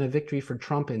margin of victory for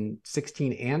Trump in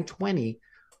 16 and 20,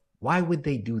 why would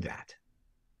they do that?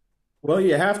 Well,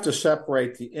 you have to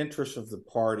separate the interests of the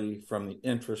party from the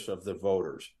interests of the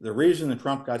voters. The reason that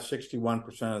Trump got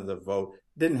 61% of the vote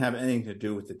didn't have anything to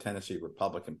do with the Tennessee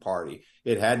Republican Party.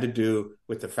 It had to do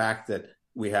with the fact that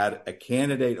we had a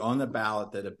candidate on the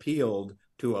ballot that appealed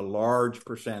to a large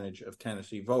percentage of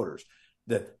Tennessee voters.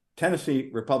 The Tennessee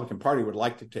Republican Party would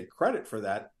like to take credit for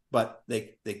that, but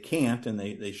they can't, and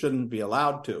they shouldn't be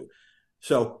allowed to.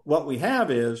 So what we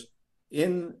have is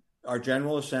in our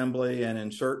General Assembly and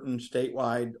in certain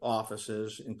statewide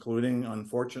offices, including,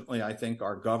 unfortunately, I think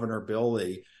our Governor Bill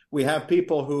Lee, we have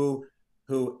people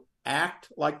who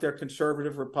act like they're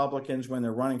conservative Republicans when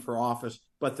they're running for office,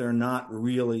 but they're not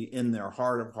really in their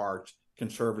heart of hearts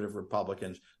conservative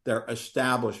Republicans. They're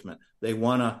establishment. They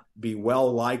want to be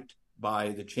well liked by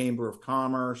the Chamber of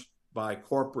Commerce, by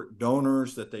corporate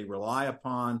donors that they rely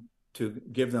upon to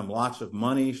give them lots of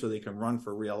money so they can run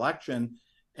for re-election.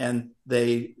 And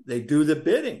they do the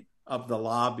bidding of the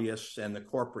lobbyists and the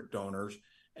corporate donors.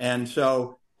 And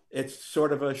so it's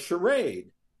sort of a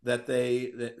charade that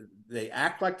they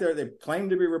act like they claim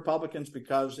to be Republicans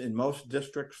because in most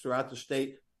districts throughout the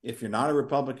state, if you're not a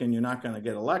Republican, you're not going to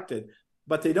get elected.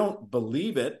 But they don't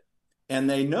believe it. And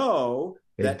they know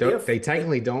they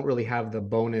technically don't really have the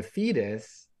bona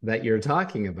fides that you're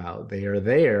talking about. They are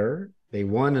there. They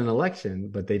won an election,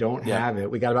 but they don't have it.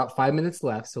 We got about 5 minutes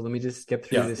left, so let me just skip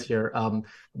through this here.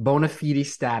 Bona fide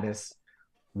status.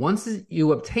 Once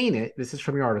you obtain it, this is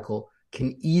from your article,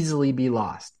 can easily be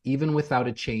lost, even without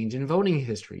a change in voting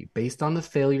history, based on the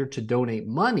failure to donate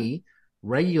money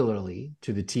regularly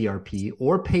to the TRP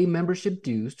or pay membership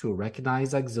dues to a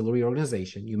recognized auxiliary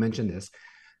organization, you mentioned this,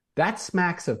 that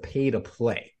smacks of pay to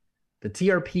play. The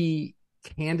TRP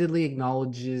candidly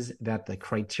acknowledges that the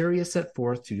criteria set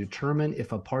forth to determine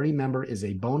if a party member is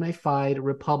a bona fide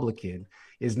Republican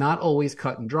is not always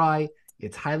cut and dry.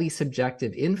 It's highly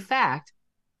subjective. In fact,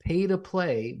 pay to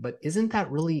play, but isn't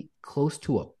that really close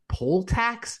to a poll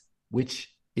tax,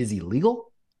 which is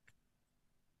illegal?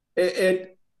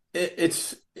 It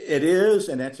is,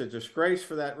 and it's a disgrace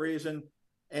for that reason.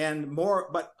 And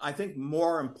but I think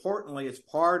more importantly, it's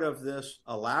part of this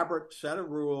elaborate set of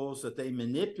rules that they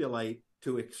manipulate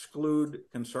to exclude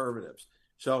conservatives.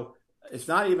 So it's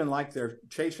not even like they're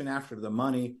chasing after the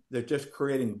money. They're just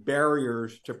creating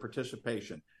barriers to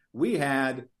participation. We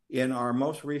had, in our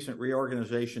most recent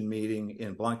reorganization meeting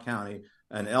in Blount County,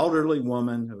 an elderly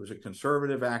woman who was a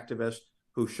conservative activist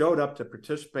who showed up to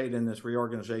participate in this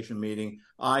reorganization meeting.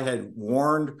 I had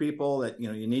warned people that,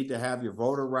 you need to have your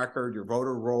voter record, your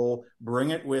voter roll, bring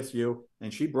it with you.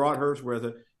 And she brought hers with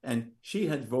her. And she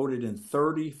had voted in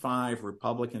 35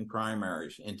 Republican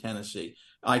primaries in Tennessee,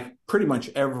 like pretty much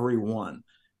every one.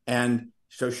 And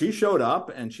so she showed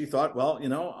up and she thought, well,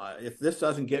 if this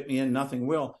doesn't get me in, nothing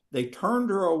will. They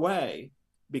turned her away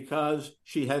because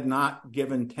she had not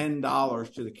given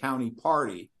 $10 to the county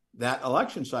party that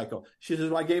election cycle. She says,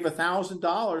 well, I gave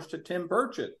 $1,000 to Tim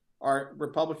Burchett, our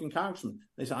Republican congressman.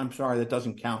 They said, I'm sorry, that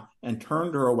doesn't count, and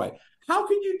turned her away. How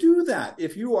can you do that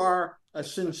if you are a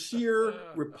sincere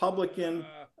Republican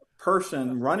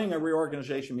person running a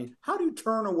reorganization meeting? How do you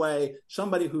turn away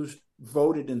somebody who's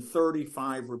voted in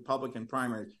 35 Republican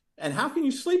primaries? And how can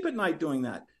you sleep at night doing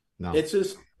that? No. It's a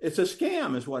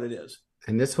scam is what it is.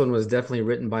 And this one was definitely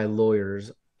written by lawyers.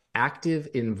 Active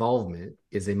involvement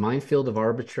is a minefield of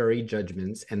arbitrary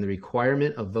judgments, and the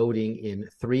requirement of voting in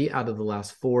 3 out of the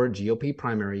last 4 GOP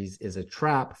primaries is a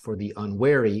trap for the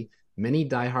unwary. Many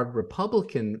diehard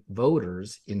Republican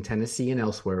voters in Tennessee and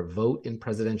elsewhere vote in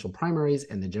presidential primaries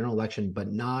and the general election, but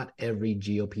not every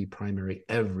GOP primary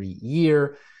every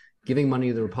year. Giving money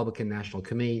to the Republican National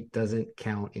Committee doesn't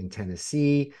count in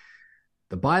Tennessee.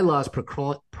 The bylaws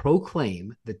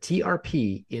proclaim the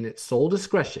TRP, in its sole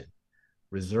discretion,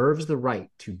 reserves the right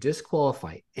to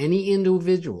disqualify any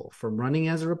individual from running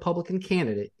as a Republican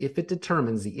candidate if it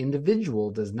determines the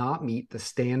individual does not meet the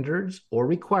standards or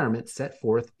requirements set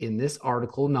forth in this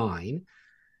Article 9.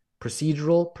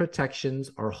 Procedural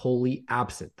protections are wholly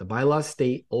absent. The bylaws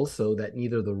state also that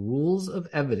neither the rules of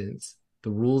evidence,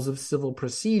 the rules of civil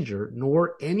procedure,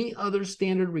 nor any other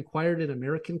standard required in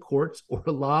American courts or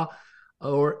law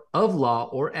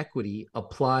or equity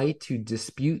apply to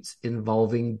disputes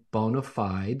involving bona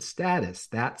fide status.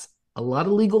 That's a lot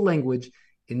of legal language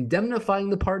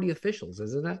indemnifying the party officials,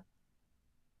 isn't it?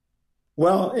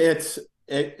 Well,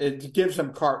 it gives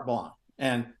them carte blanche.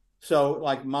 And so,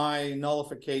 like, my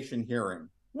nullification hearing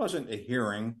wasn't a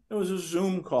hearing, it was a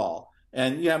Zoom call.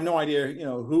 And you have no idea,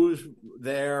 who's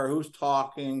there, who's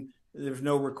talking. There's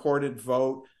no recorded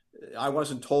vote. I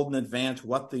wasn't told in advance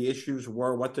what the issues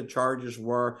were, what the charges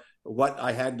were, what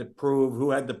I had to prove,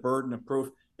 who had the burden of proof.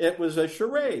 It was a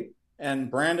charade. And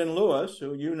Brandon Lewis,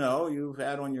 who you've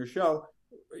had on your show,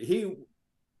 he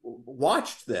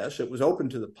watched this. It was open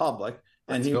to the public,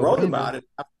 and he wrote about it.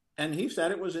 And he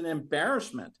said it was an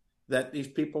embarrassment that these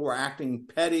people were acting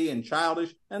petty and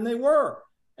childish, and they were.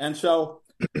 And so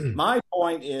my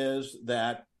point is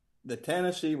that the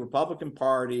Tennessee Republican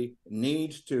Party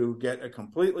needs to get a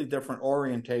completely different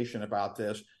orientation about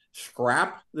this,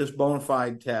 scrap this bona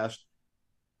fide test,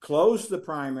 close the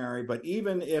primary, but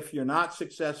even if you're not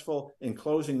successful in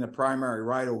closing the primary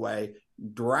right away,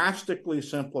 drastically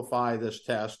simplify this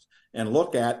test and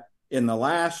look at, in the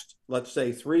last, let's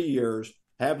say, 3 years,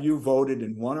 have you voted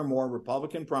in one or more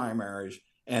Republican primaries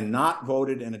and not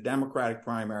voted in a Democratic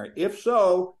primary? If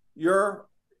so, you're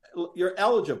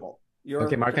eligible.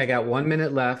 Okay, Mark, I got 1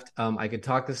 minute left. I could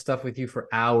talk this stuff with you for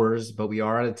hours, but we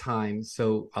are out of time.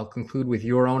 So I'll conclude with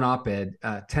your own op-ed.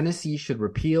 Tennessee should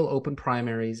repeal open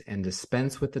primaries and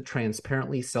dispense with the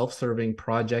transparently self-serving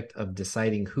project of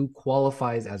deciding who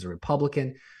qualifies as a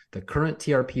Republican. The current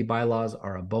TRP bylaws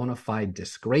are a bona fide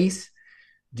disgrace.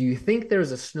 Do you think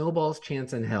there's a snowball's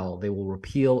chance in hell they will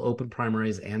repeal open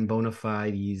primaries and bona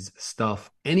fides stuff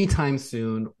anytime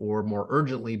soon, or more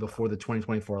urgently before the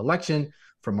 2024 election,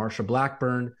 for Marsha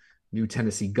Blackburn, new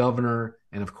Tennessee governor,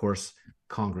 and of course,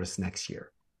 Congress next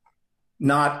year?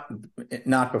 Not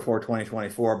before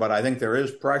 2024, but I think there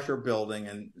is pressure building,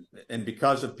 and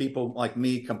because of people like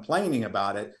me complaining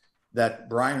about it, that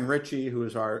Brian Ritchie, who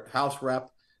is our House rep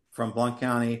from Blount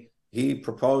County, he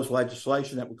proposed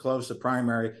legislation that would close the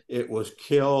primary. It was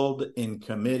killed in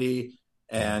committee.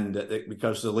 and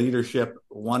because the leadership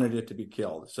wanted it to be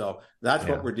killed. So that's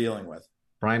what we're dealing with.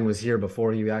 Brian was here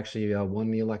before you actually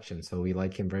won the election, so we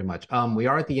like him very much. We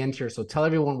are at the end here, so tell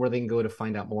everyone where they can go to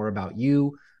find out more about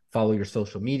you, follow your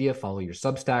social media, follow your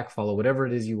Substack, follow whatever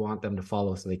it is you want them to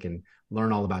follow so they can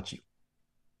learn all about you.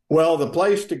 Well, the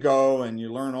place to go, and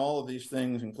you learn all of these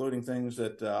things, including things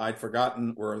that I'd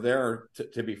forgotten were there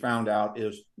to be found out,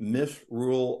 is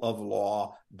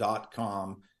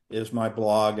misruleoflaw.com is my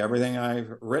blog. Everything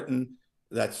I've written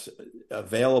that's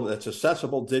available, that's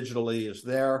accessible digitally is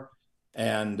there.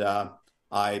 And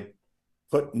I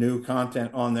put new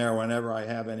content on there whenever I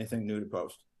have anything new to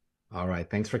post. All right.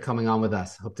 Thanks for coming on with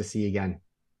us. Hope to see you again.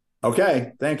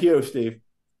 Okay. Thank you, Steve.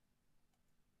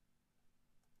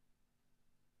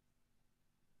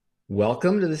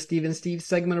 Welcome to the Steve and Steve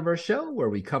segment of our show where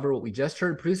we cover what we just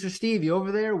heard. Producer Steve, you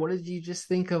over there? What did you just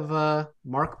think of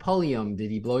Mark Pulliam?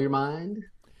 Did he blow your mind?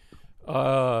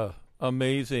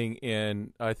 Amazing.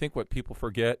 And I think what people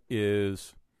forget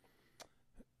is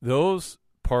those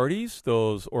parties,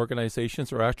 those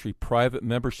organizations are actually private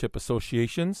membership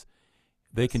associations.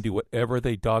 They can do whatever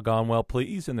they doggone well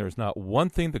please, and there's not one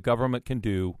thing the government can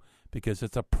do because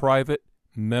it's a private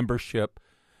membership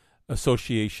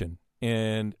association.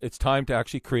 And it's time to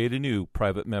actually create a new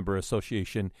private member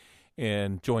association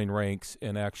and join ranks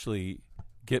and actually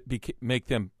make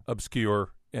them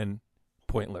obscure and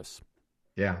pointless.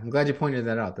 Yeah, I'm glad you pointed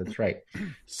that out. That's right.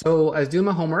 So I was doing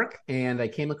my homework and I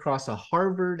came across a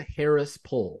Harvard-Harris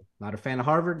poll. Not a fan of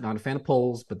Harvard, not a fan of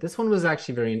polls, but this one was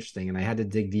actually very interesting and I had to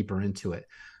dig deeper into it.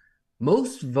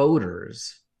 Most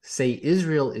voters say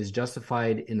Israel is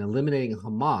justified in eliminating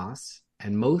Hamas,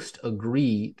 and most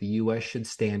agree the U.S. should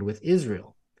stand with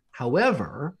Israel.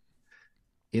 However,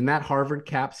 in that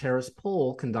Harvard-Harris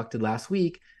poll conducted last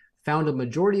week, found a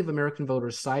majority of American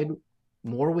voters side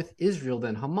more with Israel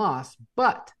than Hamas,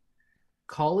 but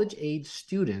college-age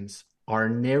students are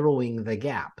narrowing the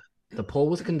gap. The poll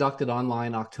was conducted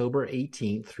online October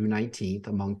 18th through 19th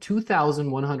among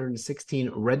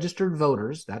 2,116 registered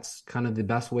voters. That's kind of the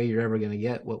best way you're ever going to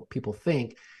get what people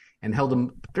think, and held a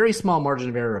very small margin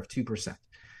of error of 2%.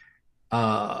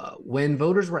 When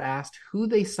voters were asked who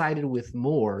they sided with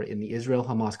more in the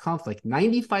Israel-Hamas conflict,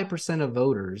 95% of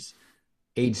voters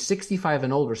aged 65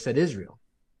 and older said Israel.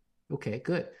 Okay,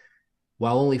 good.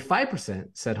 While only 5%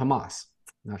 said Hamas.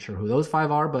 Not sure who those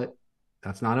 5 are, but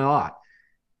that's not a lot.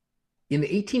 In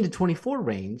the 18 to 24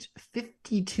 range,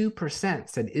 52%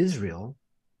 said Israel,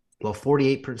 while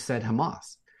 48% said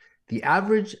Hamas. The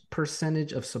average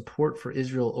percentage of support for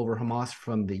Israel over Hamas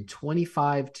from the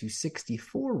 25 to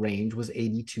 64 range was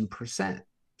 82%.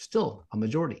 Still a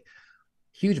majority,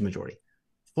 huge majority.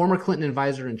 Former Clinton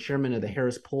advisor and chairman of the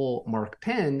Harris poll, Mark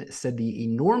Penn, said the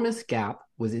enormous gap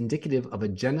was indicative of a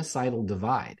genocidal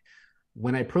divide.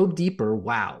 When I probe deeper,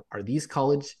 wow, are these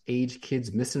college-age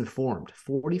kids misinformed?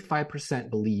 45%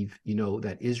 believe,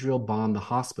 that Israel bombed the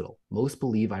hospital. Most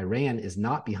believe Iran is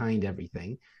not behind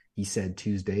everything, he said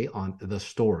Tuesday on The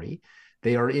Story.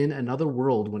 They are in another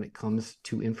world when it comes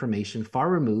to information far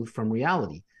removed from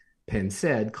reality. Penn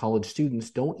said college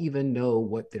students don't even know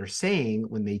what they're saying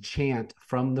when they chant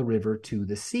from the river to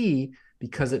the sea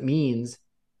because it means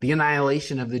the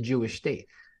annihilation of the Jewish state.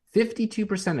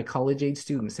 52% of college-age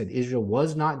students said Israel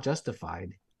was not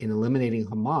justified in eliminating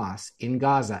Hamas in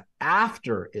Gaza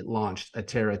after it launched a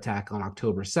terror attack on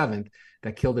October 7th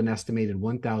that killed an estimated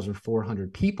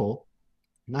 1,400 people.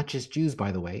 Not just Jews,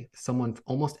 by the way.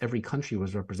 Almost every country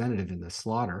was representative in the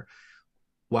slaughter,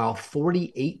 while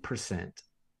 48%,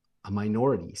 a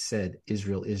minority, said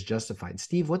Israel is justified.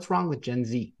 Steve, what's wrong with Gen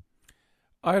Z?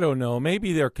 I don't know.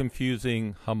 Maybe they're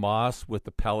confusing Hamas with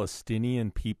the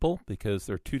Palestinian people because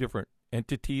they're two different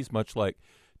entities, much like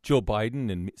Joe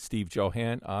Biden and Steve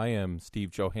Johann. I am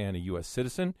Steve Johann, a U.S.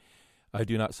 citizen. I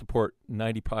do not support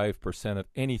 95% of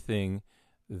anything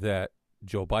that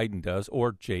Joe Biden does,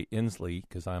 or Jay Inslee,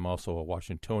 because I'm also a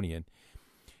Washingtonian.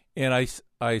 And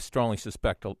I strongly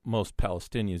suspect most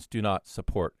Palestinians do not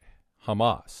support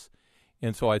Hamas.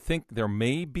 And so I think there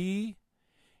may be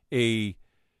a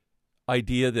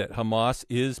idea that Hamas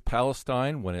is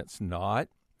Palestine when it's not.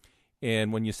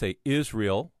 And when you say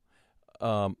Israel,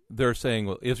 they're saying,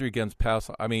 well, Israel against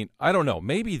Palestine. I mean, I don't know.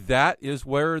 Maybe that is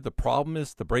where the problem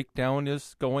is, the breakdown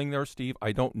is going there, Steve.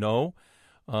 I don't know.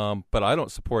 But I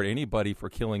don't support anybody for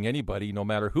killing anybody, no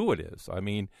matter who it is. I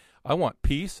mean, I want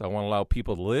peace. I want to allow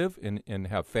people to live and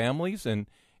have families and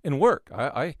work.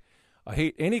 I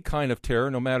hate any kind of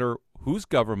terror, no matter whose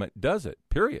government does it,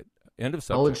 period. End of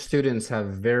College subject. students have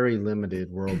very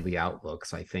limited worldly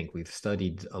outlooks. I think we've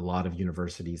studied a lot of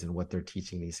universities and what they're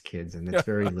teaching these kids, and it's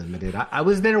very limited. I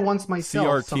was there once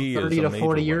myself, some CRT is 30 a to major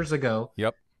 40 one. years ago.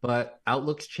 Yep. But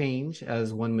outlooks change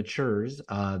as one matures.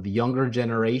 The younger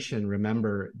generation,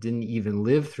 remember, didn't even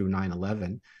live through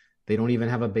 9/11. They don't even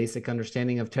have a basic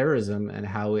understanding of terrorism and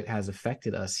how it has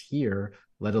affected us here,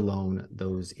 let alone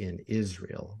those in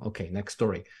Israel. Okay, next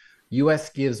story. U.S.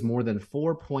 gives more than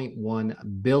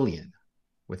 4.1 billion,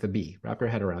 with a B, wrap your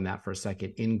head around that for a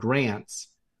second, in grants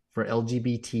for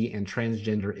LGBT and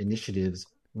transgender initiatives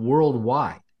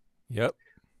worldwide. Yep.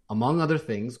 Among other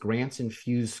things, grants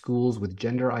infuse schools with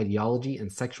gender ideology and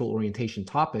sexual orientation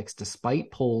topics,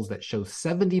 despite polls that show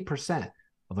 70%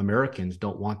 of Americans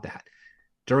don't want that.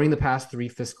 During the past 3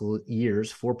 fiscal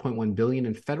years, $4.1 billion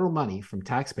in federal money from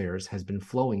taxpayers has been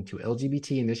flowing to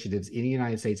LGBT initiatives in the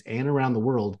United States and around the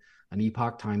world, an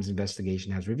Epoch Times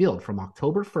investigation has revealed. From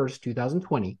October 1st,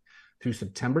 2020 through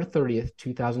September 30th,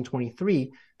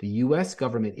 2023, the U.S.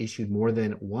 government issued more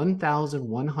than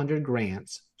 1,100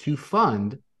 grants to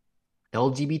fund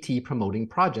LGBT promoting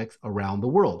projects around the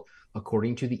world,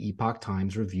 according to the Epoch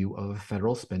Times review of a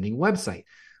federal spending website.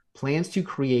 Plans to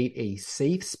create a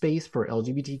safe space for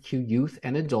LGBTQ youth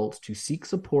and adults to seek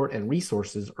support and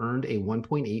resources earned a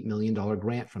 $1.8 million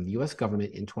grant from the U.S.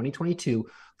 government in 2022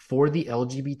 for the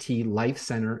LGBT Life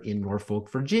Center in Norfolk,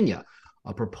 Virginia,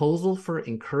 a proposal for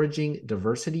encouraging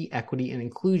diversity, equity, and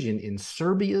inclusion in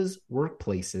Serbia's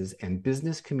workplaces and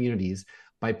business communities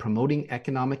by promoting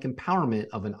economic empowerment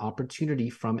of an opportunity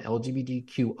from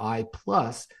LGBTQI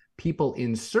plus people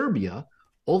in Serbia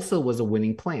also was a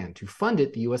winning plan. To fund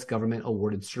it, the U.S. government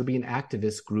awarded Serbian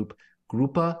activist group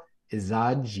Grupa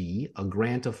Izađi a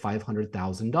grant of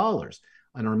 $500,000.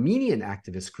 An Armenian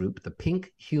activist group, the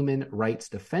Pink Human Rights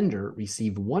Defender,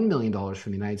 received $1 million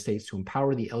from the United States to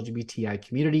empower the LGBTI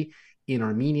community in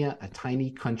Armenia, a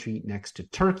tiny country next to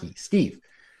Turkey. Steve,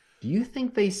 do you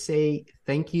think they say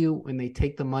thank you when they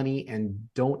take the money and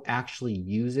don't actually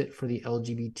use it for the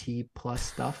LGBT plus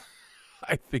stuff?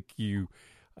 I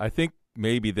think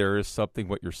maybe there is something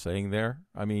what you're saying there.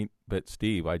 I mean, but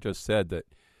Steve, I just said that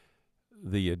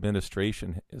the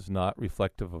administration is not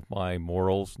reflective of my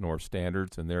morals nor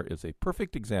standards, and there is a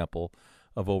perfect example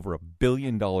of over $1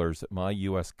 billion that my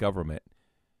U.S. government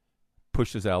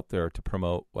pushes out there to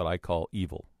promote what I call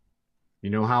evil.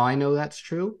 You know how I know that's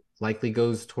true? Likely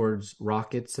goes towards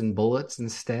rockets and bullets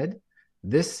instead.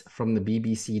 This from the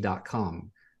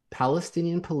BBC.com.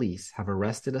 Palestinian police have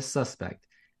arrested a suspect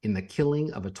in the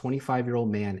killing of a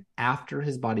 25-year-old man after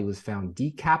his body was found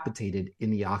decapitated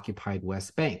in the occupied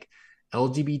West Bank.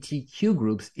 LGBTQ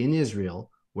groups in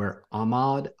Israel, where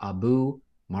Ahmad Abu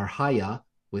Marhaya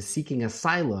was seeking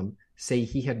asylum, say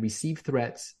he had received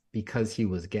threats because he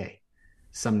was gay.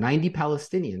 Some 90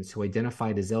 Palestinians who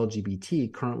identified as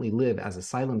LGBT currently live as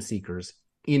asylum seekers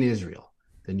in Israel,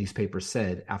 the newspaper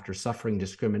said, after suffering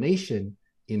discrimination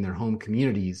in their home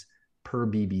communities, per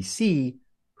BBC,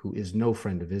 who is no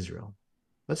friend of Israel.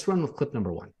 Let's run with clip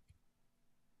number 1.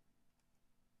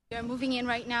 They're moving in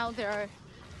right now. There are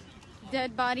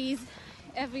dead bodies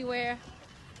everywhere.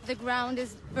 The ground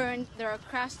is burned. There are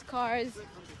crashed cars.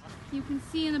 You can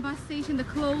see in the bus station the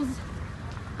clothes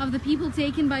of the people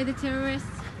taken by the terrorists.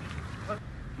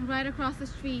 Right across the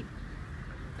street,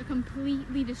 a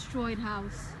completely destroyed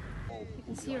house. You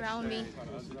can see around me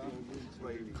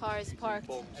cars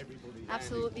parked,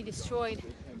 absolutely destroyed.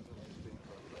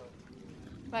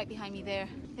 Right behind me there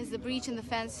is the breach in the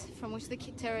fence from which the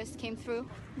terrorists came through.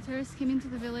 The terrorists came into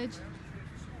the village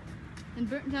and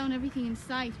burnt down everything in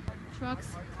sight.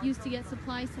 Trucks used to get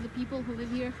supplies to the people who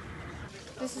live here.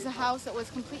 This is a house that was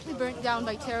completely burnt down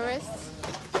by terrorists.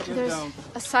 There's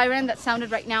a siren that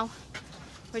sounded right now.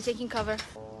 We're taking cover.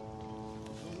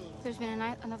 There's been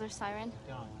another siren.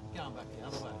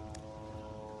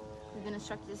 We've been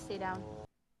instructed to stay down.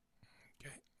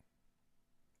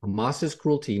 Hamas's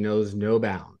cruelty knows no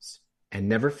bounds. And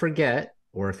never forget,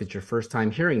 or if it's your first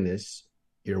time hearing this,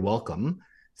 you're welcome,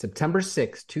 September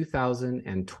 6,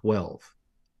 2012,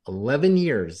 11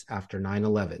 years after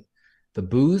 9/11, the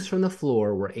boos from the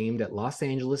floor were aimed at Los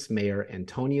Angeles Mayor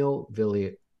Antonio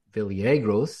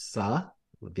Villagrosa,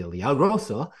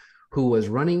 who was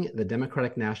running the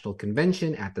Democratic National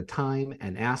Convention at the time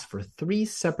and asked for 3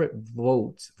 separate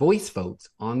voice votes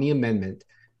on the amendment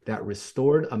that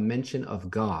restored a mention of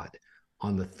God.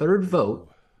 On the 3rd vote,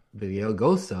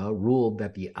 Villagrosa ruled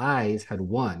that the ayes had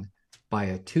won by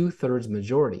a 2/3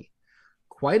 majority.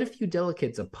 Quite a few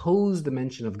delegates opposed the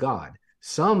mention of God.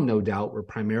 Some, no doubt, were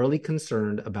primarily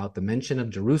concerned about the mention of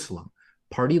Jerusalem.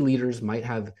 Party leaders might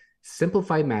have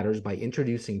simplified matters by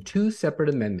introducing two separate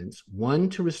amendments, one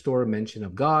to restore mention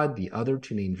of God, the other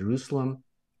to name Jerusalem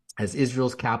as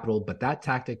Israel's capital, but that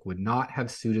tactic would not have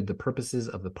suited the purposes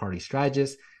of the party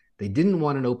strategists. They didn't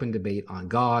want an open debate on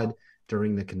God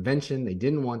during the convention. They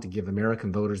didn't want to give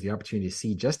American voters the opportunity to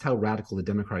see just how radical the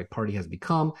Democratic Party has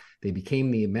become. They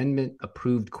became the amendment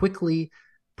approved quickly.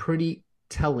 Pretty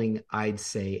telling, I'd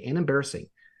say, and embarrassing.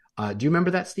 Do you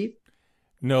remember that, Steve?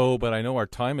 No, but I know our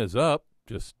time is up,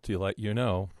 just to let you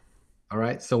know. All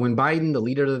right. So when Biden, the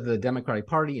leader of the Democratic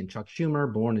Party, and Chuck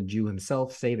Schumer, born a Jew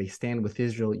himself, say they stand with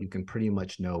Israel, you can pretty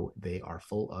much know they are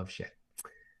full of shit.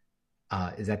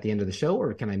 Is that the end of the show,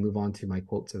 or can I move on to my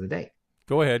quotes of the day?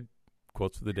 Go ahead.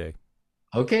 Quotes of the day.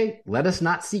 Okay. Let us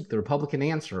not seek the Republican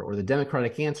answer or the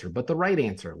Democratic answer, but the right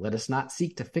answer. Let us not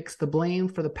seek to fix the blame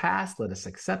for the past. Let us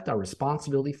accept our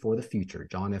responsibility for the future.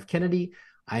 John F. Kennedy.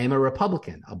 I am a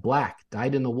Republican, a black,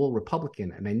 dyed-in-the-wool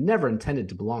Republican, and I never intended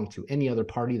to belong to any other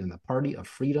party than the party of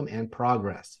freedom and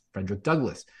progress. Frederick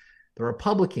Douglass. The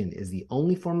Republican is the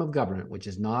only form of government which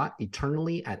is not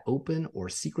eternally at open or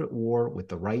secret war with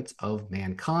the rights of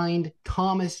mankind.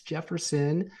 Thomas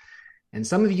Jefferson. And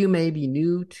some of you may be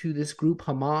new to this group,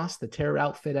 Hamas, the terror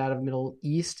outfit out of Middle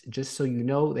East. Just so you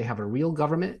know, they have a real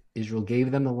government. Israel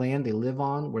gave them the land they live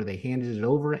on where they handed it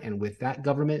over. And with that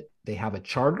government, they have a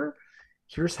charter.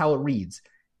 Here's how it reads.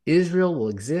 Israel will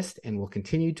exist and will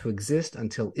continue to exist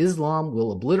until Islam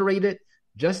will obliterate it,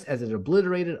 just as it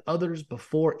obliterated others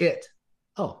before it.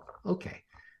 Oh, okay.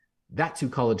 That's who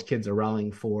college kids are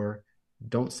rallying for.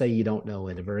 Don't say you don't know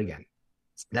it ever again.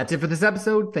 That's it for this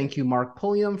episode. Thank you, Mark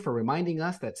Pulliam, for reminding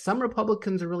us that some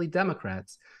Republicans are really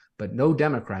Democrats, but no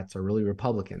Democrats are really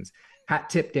Republicans. Hat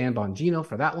tip Dan Bongino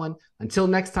for that one. Until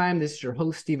next time, this is your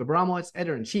host, Steve Abramowitz,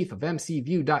 editor-in-chief of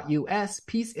mcview.us.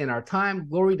 Peace in our time.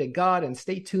 Glory to God. And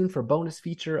stay tuned for bonus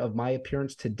feature of my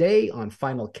appearance today on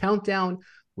Final Countdown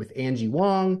with Angie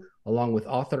Wong, along with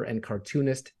author and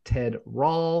cartoonist Ted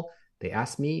Rall. They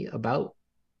asked me about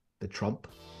the Trump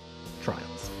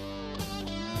trials.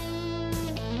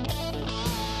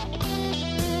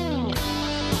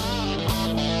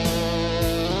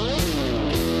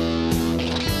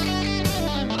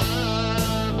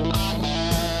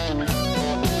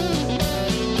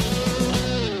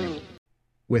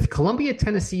 With Columbia,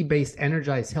 Tennessee-based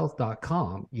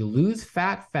EnergizedHealth.com, you lose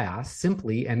fat fast,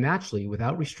 simply and naturally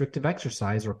without restrictive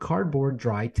exercise or cardboard,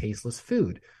 dry, tasteless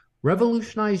food.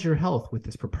 Revolutionize your health with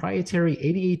this proprietary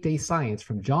 88-day science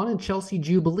from John and Chelsea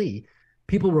Jubilee.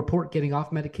 People report getting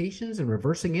off medications and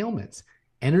reversing ailments.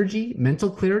 Energy,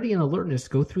 mental clarity, and alertness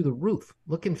go through the roof.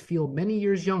 Look and feel many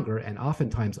years younger and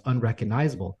oftentimes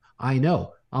unrecognizable. I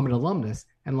know. I'm an alumnus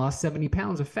and lost 70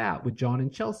 pounds of fat with John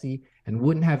and Chelsea and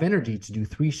wouldn't have energy to do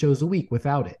 3 shows a week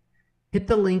without it. Hit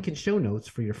the link in show notes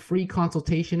for your free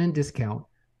consultation and discount,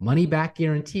 money back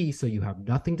guarantee so you have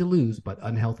nothing to lose but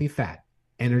unhealthy fat.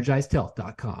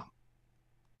 EnergizedHealth.com.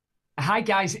 Hi,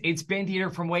 guys. It's Ben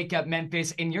Dieter from Wake Up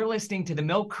Memphis, and you're listening to the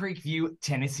Mill Creek View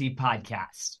Tennessee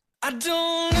podcast. I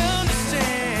don't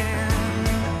understand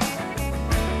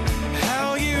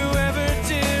how you ever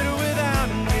did without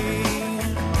me.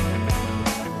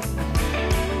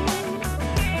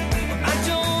 I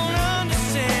don't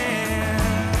understand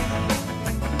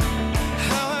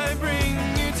how I bring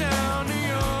you down to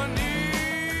your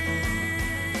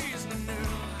knees.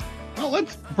 Well,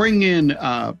 let's bring in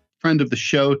a friend of the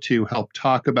show to help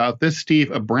talk about this. Steve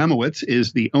Abramowitz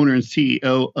is the owner and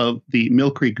CEO of the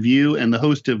Mill Creek View and the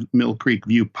host of Mill Creek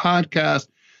View podcast.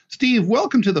 Steve,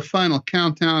 welcome to the Final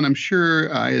Countdown. I'm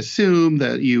sure, I assume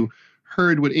that you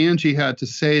heard what Angie had to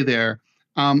say there.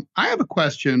 I have a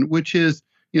question, which is,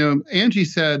 Angie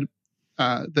said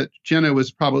that Jenna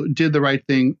did the right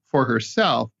thing for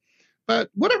herself,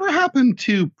 but whatever happened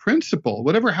to principle?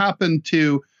 Whatever happened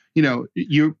to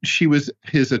she was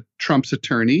Trump's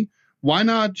attorney. Why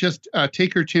not just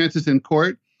take her chances in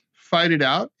court, fight it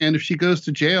out? And if she goes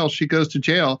to jail, she goes to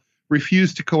jail.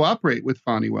 Refuse to cooperate with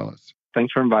Fani Willis.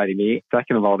 Thanks for inviting me.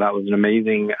 Second of all, that was an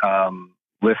amazing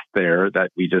list there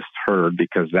that we just heard,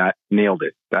 because that nailed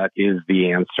it. That is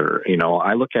the answer.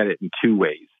 I look at it in 2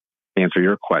 ways to answer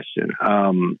your question.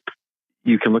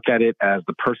 You can look at it as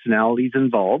the personalities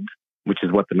involved, which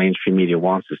is what the mainstream media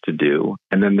wants us to do.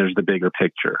 And then there's the bigger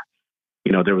picture.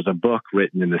 There was a book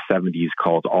written in the 70s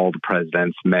called All the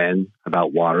President's Men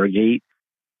about Watergate.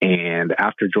 And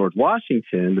after George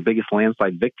Washington, the biggest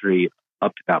landslide victory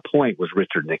up to that point was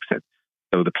Richard Nixon.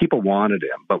 So the people wanted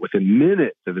him. But within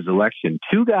minutes of his election,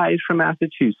 2 guys from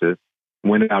Massachusetts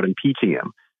went out impeaching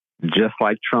him. Just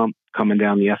like Trump coming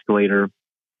down the escalator,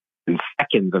 in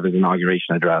seconds of his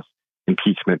inauguration address,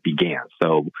 impeachment began.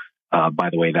 So, by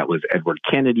the way, that was Edward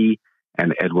Kennedy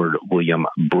and Edward William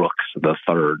Brooks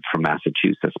III from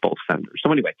Massachusetts, both senators.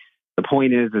 So anyway, the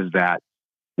point is that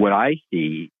what I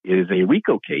see is a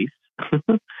RICO case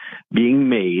being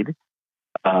made,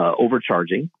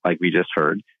 overcharging, like we just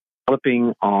heard,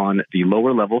 flipping on the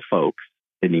lower level folks.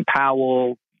 Sydney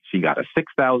Powell, she got a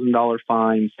 $6,000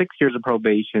 fine, 6 years of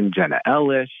probation. Jenna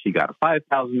Ellis, she got a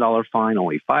 $5,000 fine,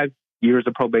 only 5 years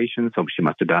of probation. So she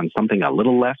must have done something a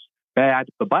little less bad.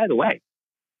 But by the way,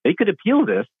 they could appeal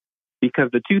this because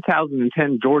the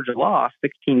 2010 Georgia law,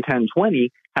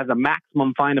 161020, has a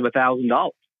maximum fine of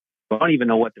 $1,000. I don't even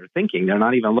know what they're thinking. They're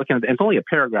not even looking at it. It's only a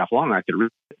paragraph long. I could read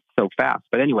it so fast.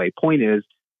 But anyway, point is,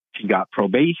 she got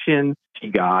probation. She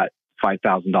got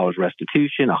 $5,000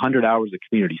 restitution, 100 hours of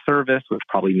community service, which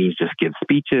probably means just give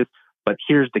speeches. But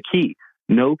here's the key.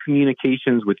 No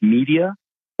communications with media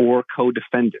or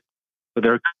co-defendants. So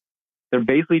they're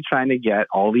basically trying to get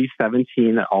all these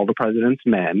 17, all the president's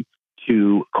men,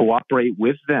 to cooperate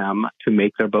with them to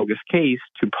make their bogus case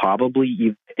to probably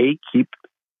either keep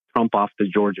Trump off the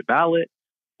Georgia ballot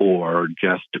or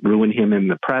just ruin him in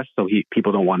the press so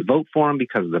people don't want to vote for him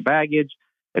because of the baggage,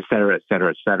 et cetera, et cetera,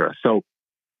 et cetera. So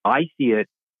I see it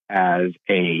as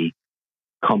a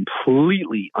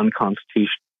completely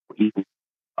unconstitutional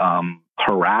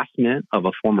harassment of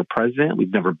a former president.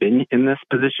 We've never been in this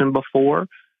position before,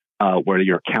 where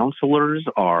your counselors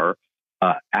are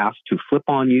asked to flip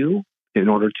on you in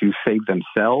order to save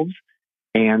themselves.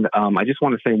 And I just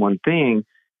want to say one thing.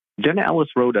 Jenna Ellis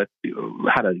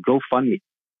had a GoFundMe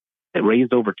that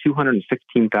raised over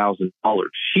 $216,000.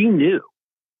 She knew,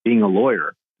 being a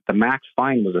lawyer, the max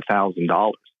fine was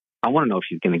 $1,000. I want to know if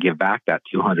she's going to give back that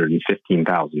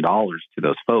 $215,000 to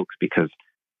those folks, because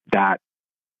that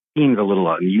seems a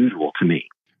little unusual to me.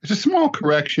 It's a small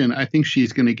correction. I think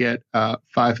she's going to get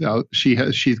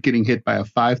 $5,000. She's getting hit by a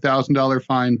 $5,000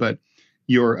 fine, but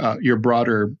your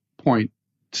broader point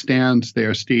stands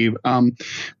there, Steve. But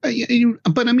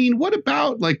I mean, what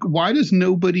about, like, why does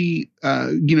nobody,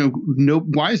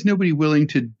 why is nobody willing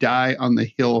to die on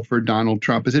the Hill for Donald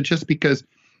Trump? Is it just because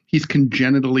he's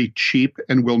congenitally cheap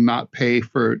and will not pay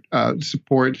for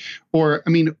support? Or, I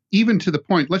mean, even to the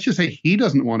point, let's just say he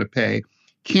doesn't want to pay.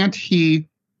 Doesn't he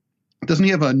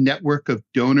have a network of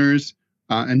donors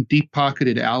and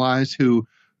deep-pocketed allies who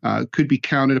could be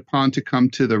counted upon to come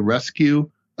to the rescue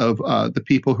of the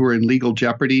people who are in legal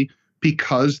jeopardy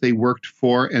because they worked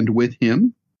for and with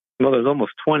him? Well, there's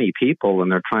almost 20 people,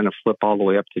 and they're trying to flip all the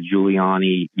way up to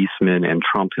Giuliani, Eastman, and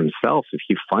Trump himself. If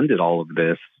he funded all of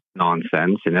this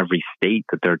nonsense in every state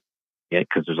that they're in,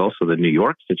 because there's also the New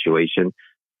York situation,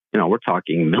 we're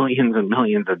talking millions and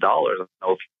millions of dollars. I don't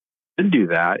know if he did do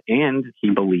that, and he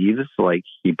believed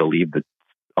the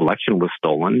election was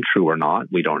stolen, true or not,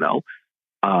 we don't know,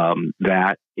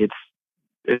 that it's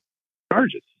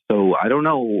charges. So I don't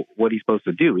know what he's supposed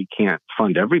to do. He can't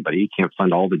fund everybody. He can't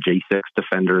fund all the J6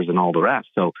 defenders and all the rest.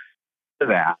 So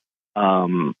that,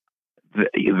 so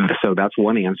that's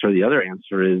one answer. The other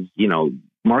answer is,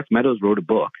 Mark Meadows wrote a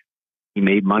book. He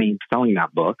made money selling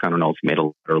that book. I don't know if he made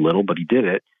a little, but he did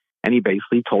it. And he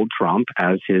basically told Trump,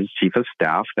 as his chief of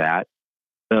staff, that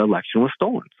the election was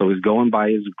stolen. So he's going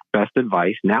by his best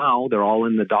advice. Now they're all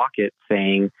in the docket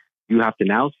saying, you have to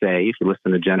now say, if you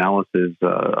listen to Jen Ellis's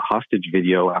hostage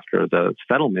video after the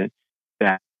settlement,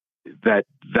 that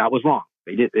was wrong.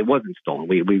 It wasn't stolen.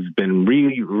 We've been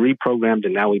reprogrammed,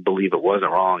 and now we believe it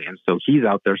wasn't wrong. And so he's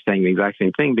out there saying the exact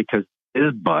same thing because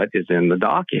his butt is in the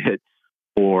docket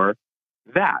for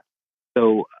that.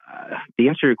 So the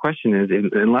answer to your question is,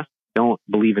 unless you don't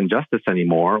believe in justice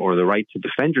anymore, or the right to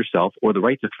defend yourself, or the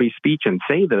right to free speech and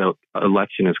say that an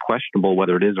election is questionable,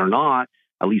 whether it is or not,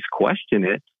 at least question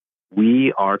it,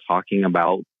 we are talking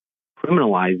about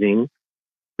criminalizing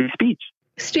free speech.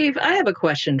 Steve, I have a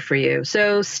question for you.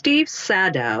 So Steve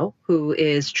Sadow, who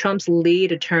is Trump's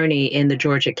lead attorney in the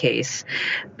Georgia case,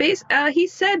 he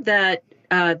said that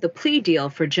the plea deal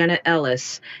for Jenna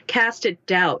Ellis casted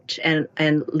doubt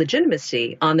and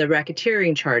legitimacy on the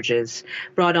racketeering charges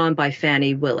brought on by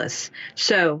Fani Willis.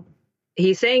 So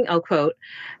he's saying, I'll quote,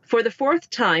 "For the fourth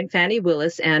time, Fani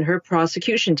Willis and her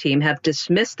prosecution team have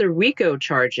dismissed the RICO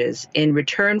charges in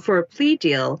return for a plea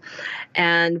deal.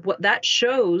 And what that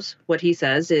shows, what he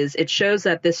says, is it shows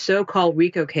that this so-called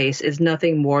RICO case is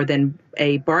nothing more than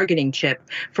a bargaining chip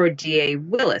for DA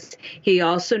Willis." He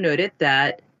also noted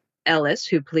that Ellis,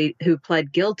 who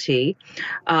pled guilty,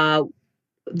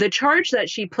 the charge that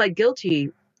she pled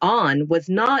guilty on was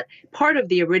not part of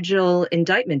the original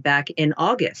indictment back in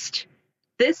August.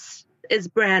 This is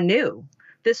brand new.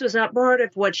 This was not part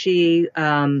of what she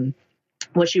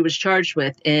what she was charged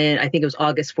with in, I think it was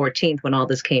August 14th when all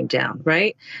this came down,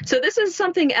 right? So this is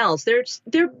something else.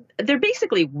 They're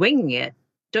basically winging it,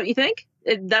 don't you think?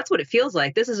 That's what it feels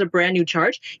like. This is a brand new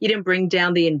charge. You didn't bring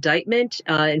down the indictment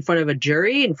in front of a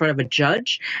jury, in front of a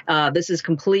judge. This is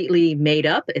completely made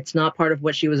up. It's not part of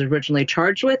what she was originally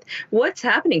charged with. What's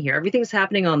happening here? Everything's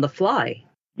happening on the fly.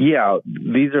 Yeah,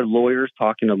 these are lawyers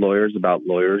talking to lawyers about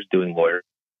lawyers doing lawyer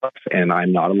stuff. And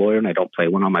I'm not a lawyer and I don't play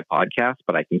one on my podcast,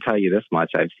 but I can tell you this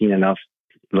much. I've seen enough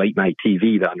late night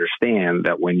TV to understand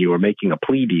that when you are making a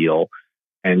plea deal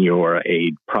and you're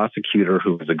a prosecutor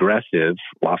who is aggressive,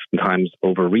 oftentimes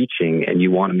overreaching, and you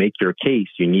want to make your case,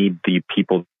 you need the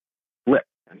people to flip.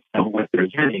 And so what they're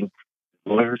getting,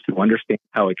 lawyers who understand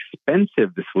how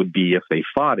expensive this would be if they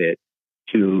fought it,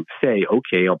 to say,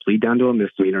 okay, I'll plead down to a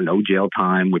misdemeanor, no jail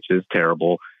time, which is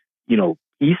terrible. You know,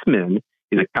 Eastman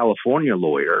is a California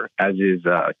lawyer, as is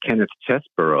Kenneth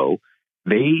Chesborough.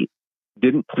 They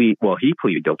didn't plead, well, he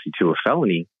pleaded guilty to a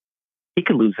felony. He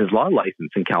could lose his law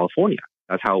license in California.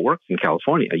 That's how it works in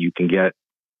California. You can get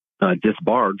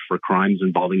disbarred for crimes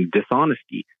involving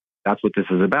dishonesty. That's what this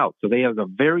is about. So they have a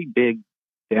very big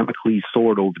Damocles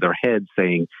sword over their head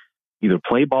saying, either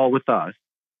play ball with us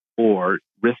or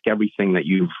risk everything that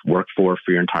you've worked for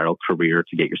your entire career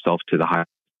to get yourself to the highest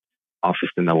office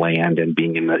in the land and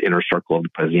being in the inner circle of the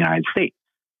President of the United States.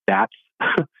 That's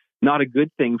not a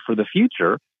good thing for the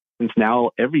future, since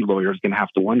now every lawyer is going to have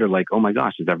to wonder, like, oh my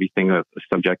gosh, is everything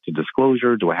subject to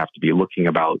disclosure? Do I have to be looking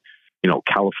about,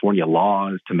 California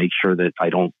laws to make sure that I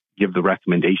don't give the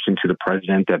recommendation to the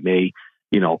president that may,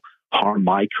 harm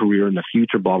my career in the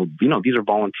future? Blah, blah. These are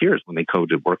volunteers when they go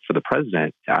to work for the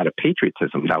president out of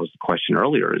patriotism. That was the question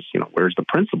earlier is, where's the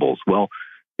principles? Well,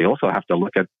 they also have to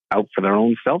look out for their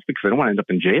own self because they don't want to end up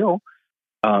in jail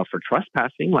for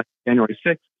trespassing like January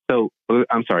 6th. So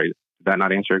I'm sorry, did that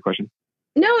not answer your question?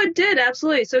 No, it did.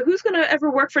 Absolutely. So who's going to ever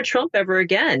work for Trump ever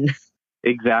again?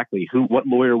 Exactly. What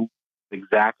lawyer?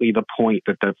 Exactly the point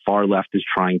that the far left is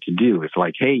trying to do. It's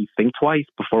like, hey, think twice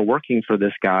before working for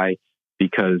this guy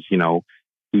because,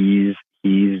 he's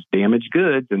damaged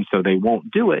goods. And so they won't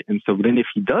do it. And so then if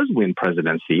he does win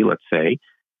presidency, let's say,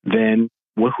 then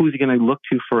who's he going to look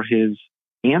to for his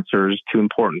answers to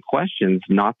important questions?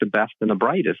 Not the best and the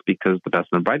brightest, because the best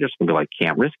and the brightest will be like,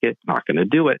 can't risk it, not going to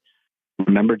do it.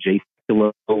 Remember Jay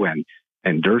Sekulow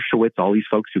and Dershowitz, all these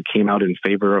folks who came out in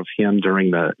favor of him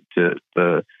during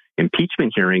the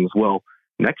impeachment hearings. Well,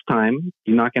 next time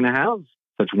he's not going to have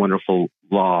such wonderful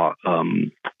law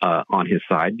on his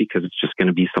side, because it's just going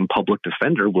to be some public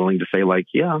defender willing to say, like,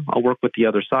 yeah, I'll work with the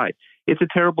other side. It's a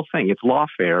terrible thing. It's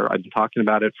lawfare. I've been talking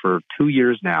about it for 2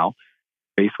 years now,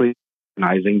 basically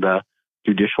recognizing the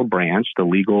judicial branch, the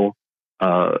legal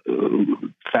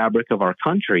fabric of our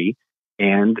country,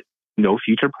 and no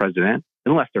future president,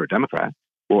 unless they're a Democrat,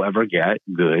 will ever get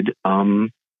good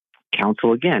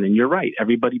counsel again. And you're right.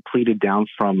 Everybody pleaded down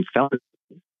from felony,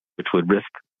 which would risk,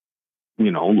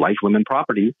 life, limb,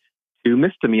 property, to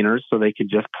misdemeanors so they could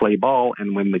just play ball.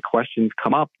 And when the questions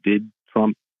come up, did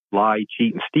Trump lie,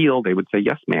 cheat, and steal? They would say,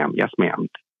 yes, ma'am. Yes, ma'am.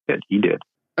 He did.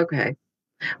 Okay.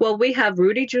 Well, we have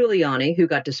Rudy Giuliani, who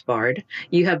got disbarred.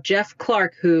 You have Jeff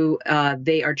Clark, who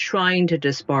they are trying to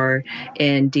disbar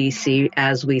in D.C.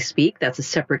 as we speak. That's a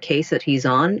separate case that he's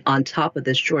on top of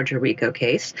this Georgia RICO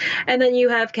case. And then you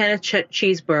have Kenneth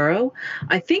Chesborough.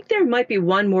 I think there might be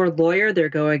one more lawyer they're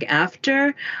going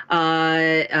after.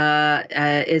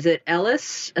 Is it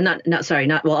Ellis?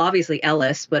 Obviously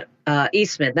Ellis, but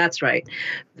Eastman, that's right,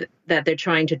 that they're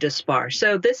trying to disbar.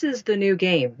 So this is the new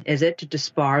game, is it, to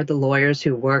disbar the lawyers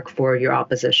who work for your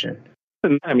opposition?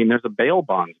 I mean, there's a bail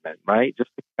bondsman, right? Just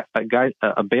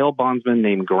a bail bondsman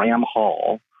named Graham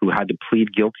Hall, who had to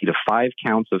plead guilty to 5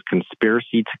 counts of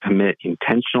conspiracy to commit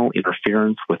intentional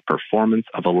interference with performance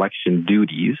of election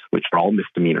duties, which are all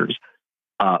misdemeanors,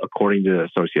 according to the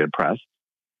Associated Press.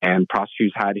 And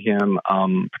prosecutors had him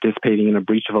participating in a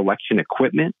breach of election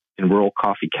equipment in rural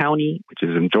Coffee County, which is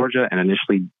in Georgia, and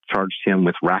initially charged him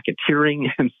with racketeering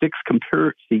and 6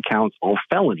 conspiracy counts, all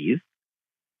felonies.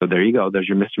 So there you go. There's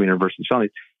your misdemeanor versus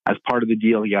felonies. As part of the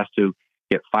deal, he has to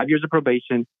get 5 years of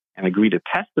probation and agree to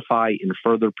testify in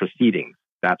further proceedings.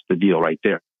 That's the deal right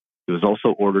there. He was also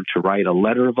ordered to write a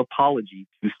letter of apology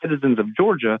to citizens of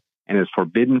Georgia and is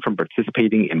forbidden from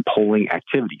participating in polling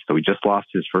activities. So he just lost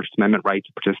his First Amendment right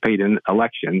to participate in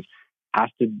elections, has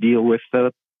to deal with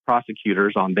the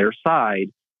prosecutors on their side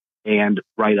and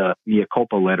write a mea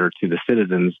culpa letter to the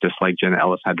citizens, just like Jenna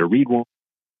Ellis had to read one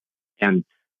and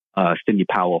Sidney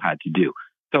Powell had to do.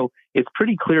 So it's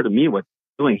pretty clear to me what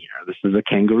they're doing here. This is a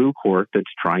kangaroo court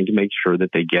that's trying to make sure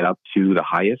that they get up to the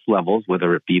highest levels,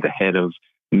 whether it be the head of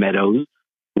Meadows,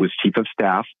 who was chief of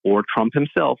staff, or Trump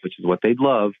himself, which is what they'd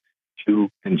love,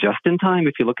 and just in time,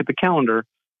 if you look at the calendar,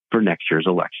 for next year's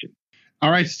election.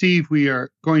 All right, Steve, we are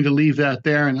going to leave that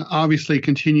there and obviously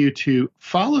continue to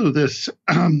follow this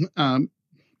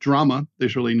drama.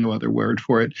 There's really no other word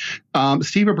for it.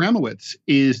 Steve Abramowitz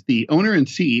is the owner and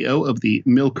CEO of the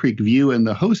Mill Creek View and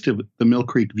the host of the Mill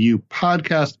Creek View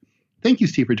podcast. Thank you,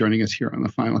 Steve, for joining us here on the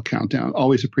Final Countdown.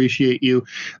 Always appreciate you.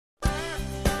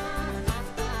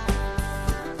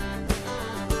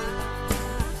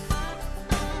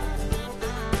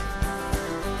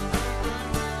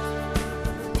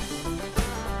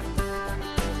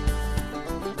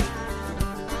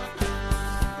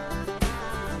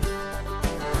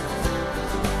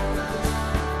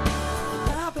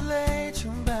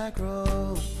 Appalachian back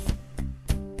road,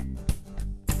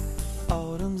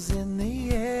 autumn's in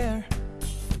the air,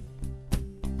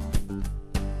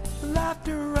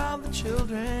 laughter around the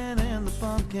children and the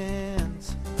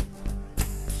pumpkins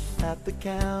at the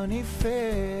county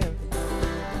fair.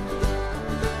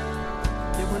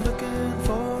 They were looking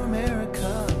for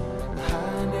America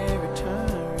behind every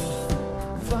turn,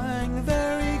 flying the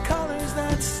very colors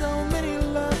that so many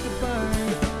love to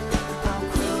burn. I'll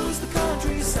cruise the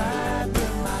countryside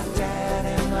with my dad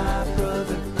and my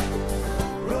brother,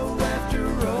 row after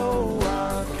row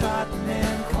of cotton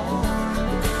and corn,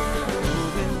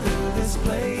 moving through this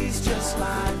place just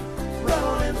like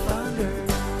rolling thunder.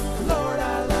 Lord,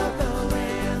 I love the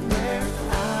land where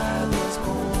I was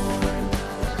born.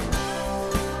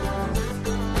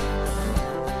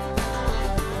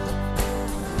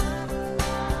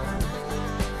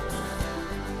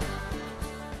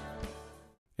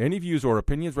 Any views or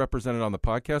opinions represented on the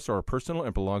podcast are personal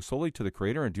and belong solely to the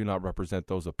creator and do not represent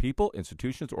those of people,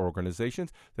 institutions, or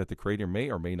organizations that the creator may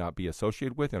or may not be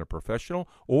associated with in a professional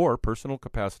or personal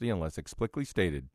capacity unless explicitly stated.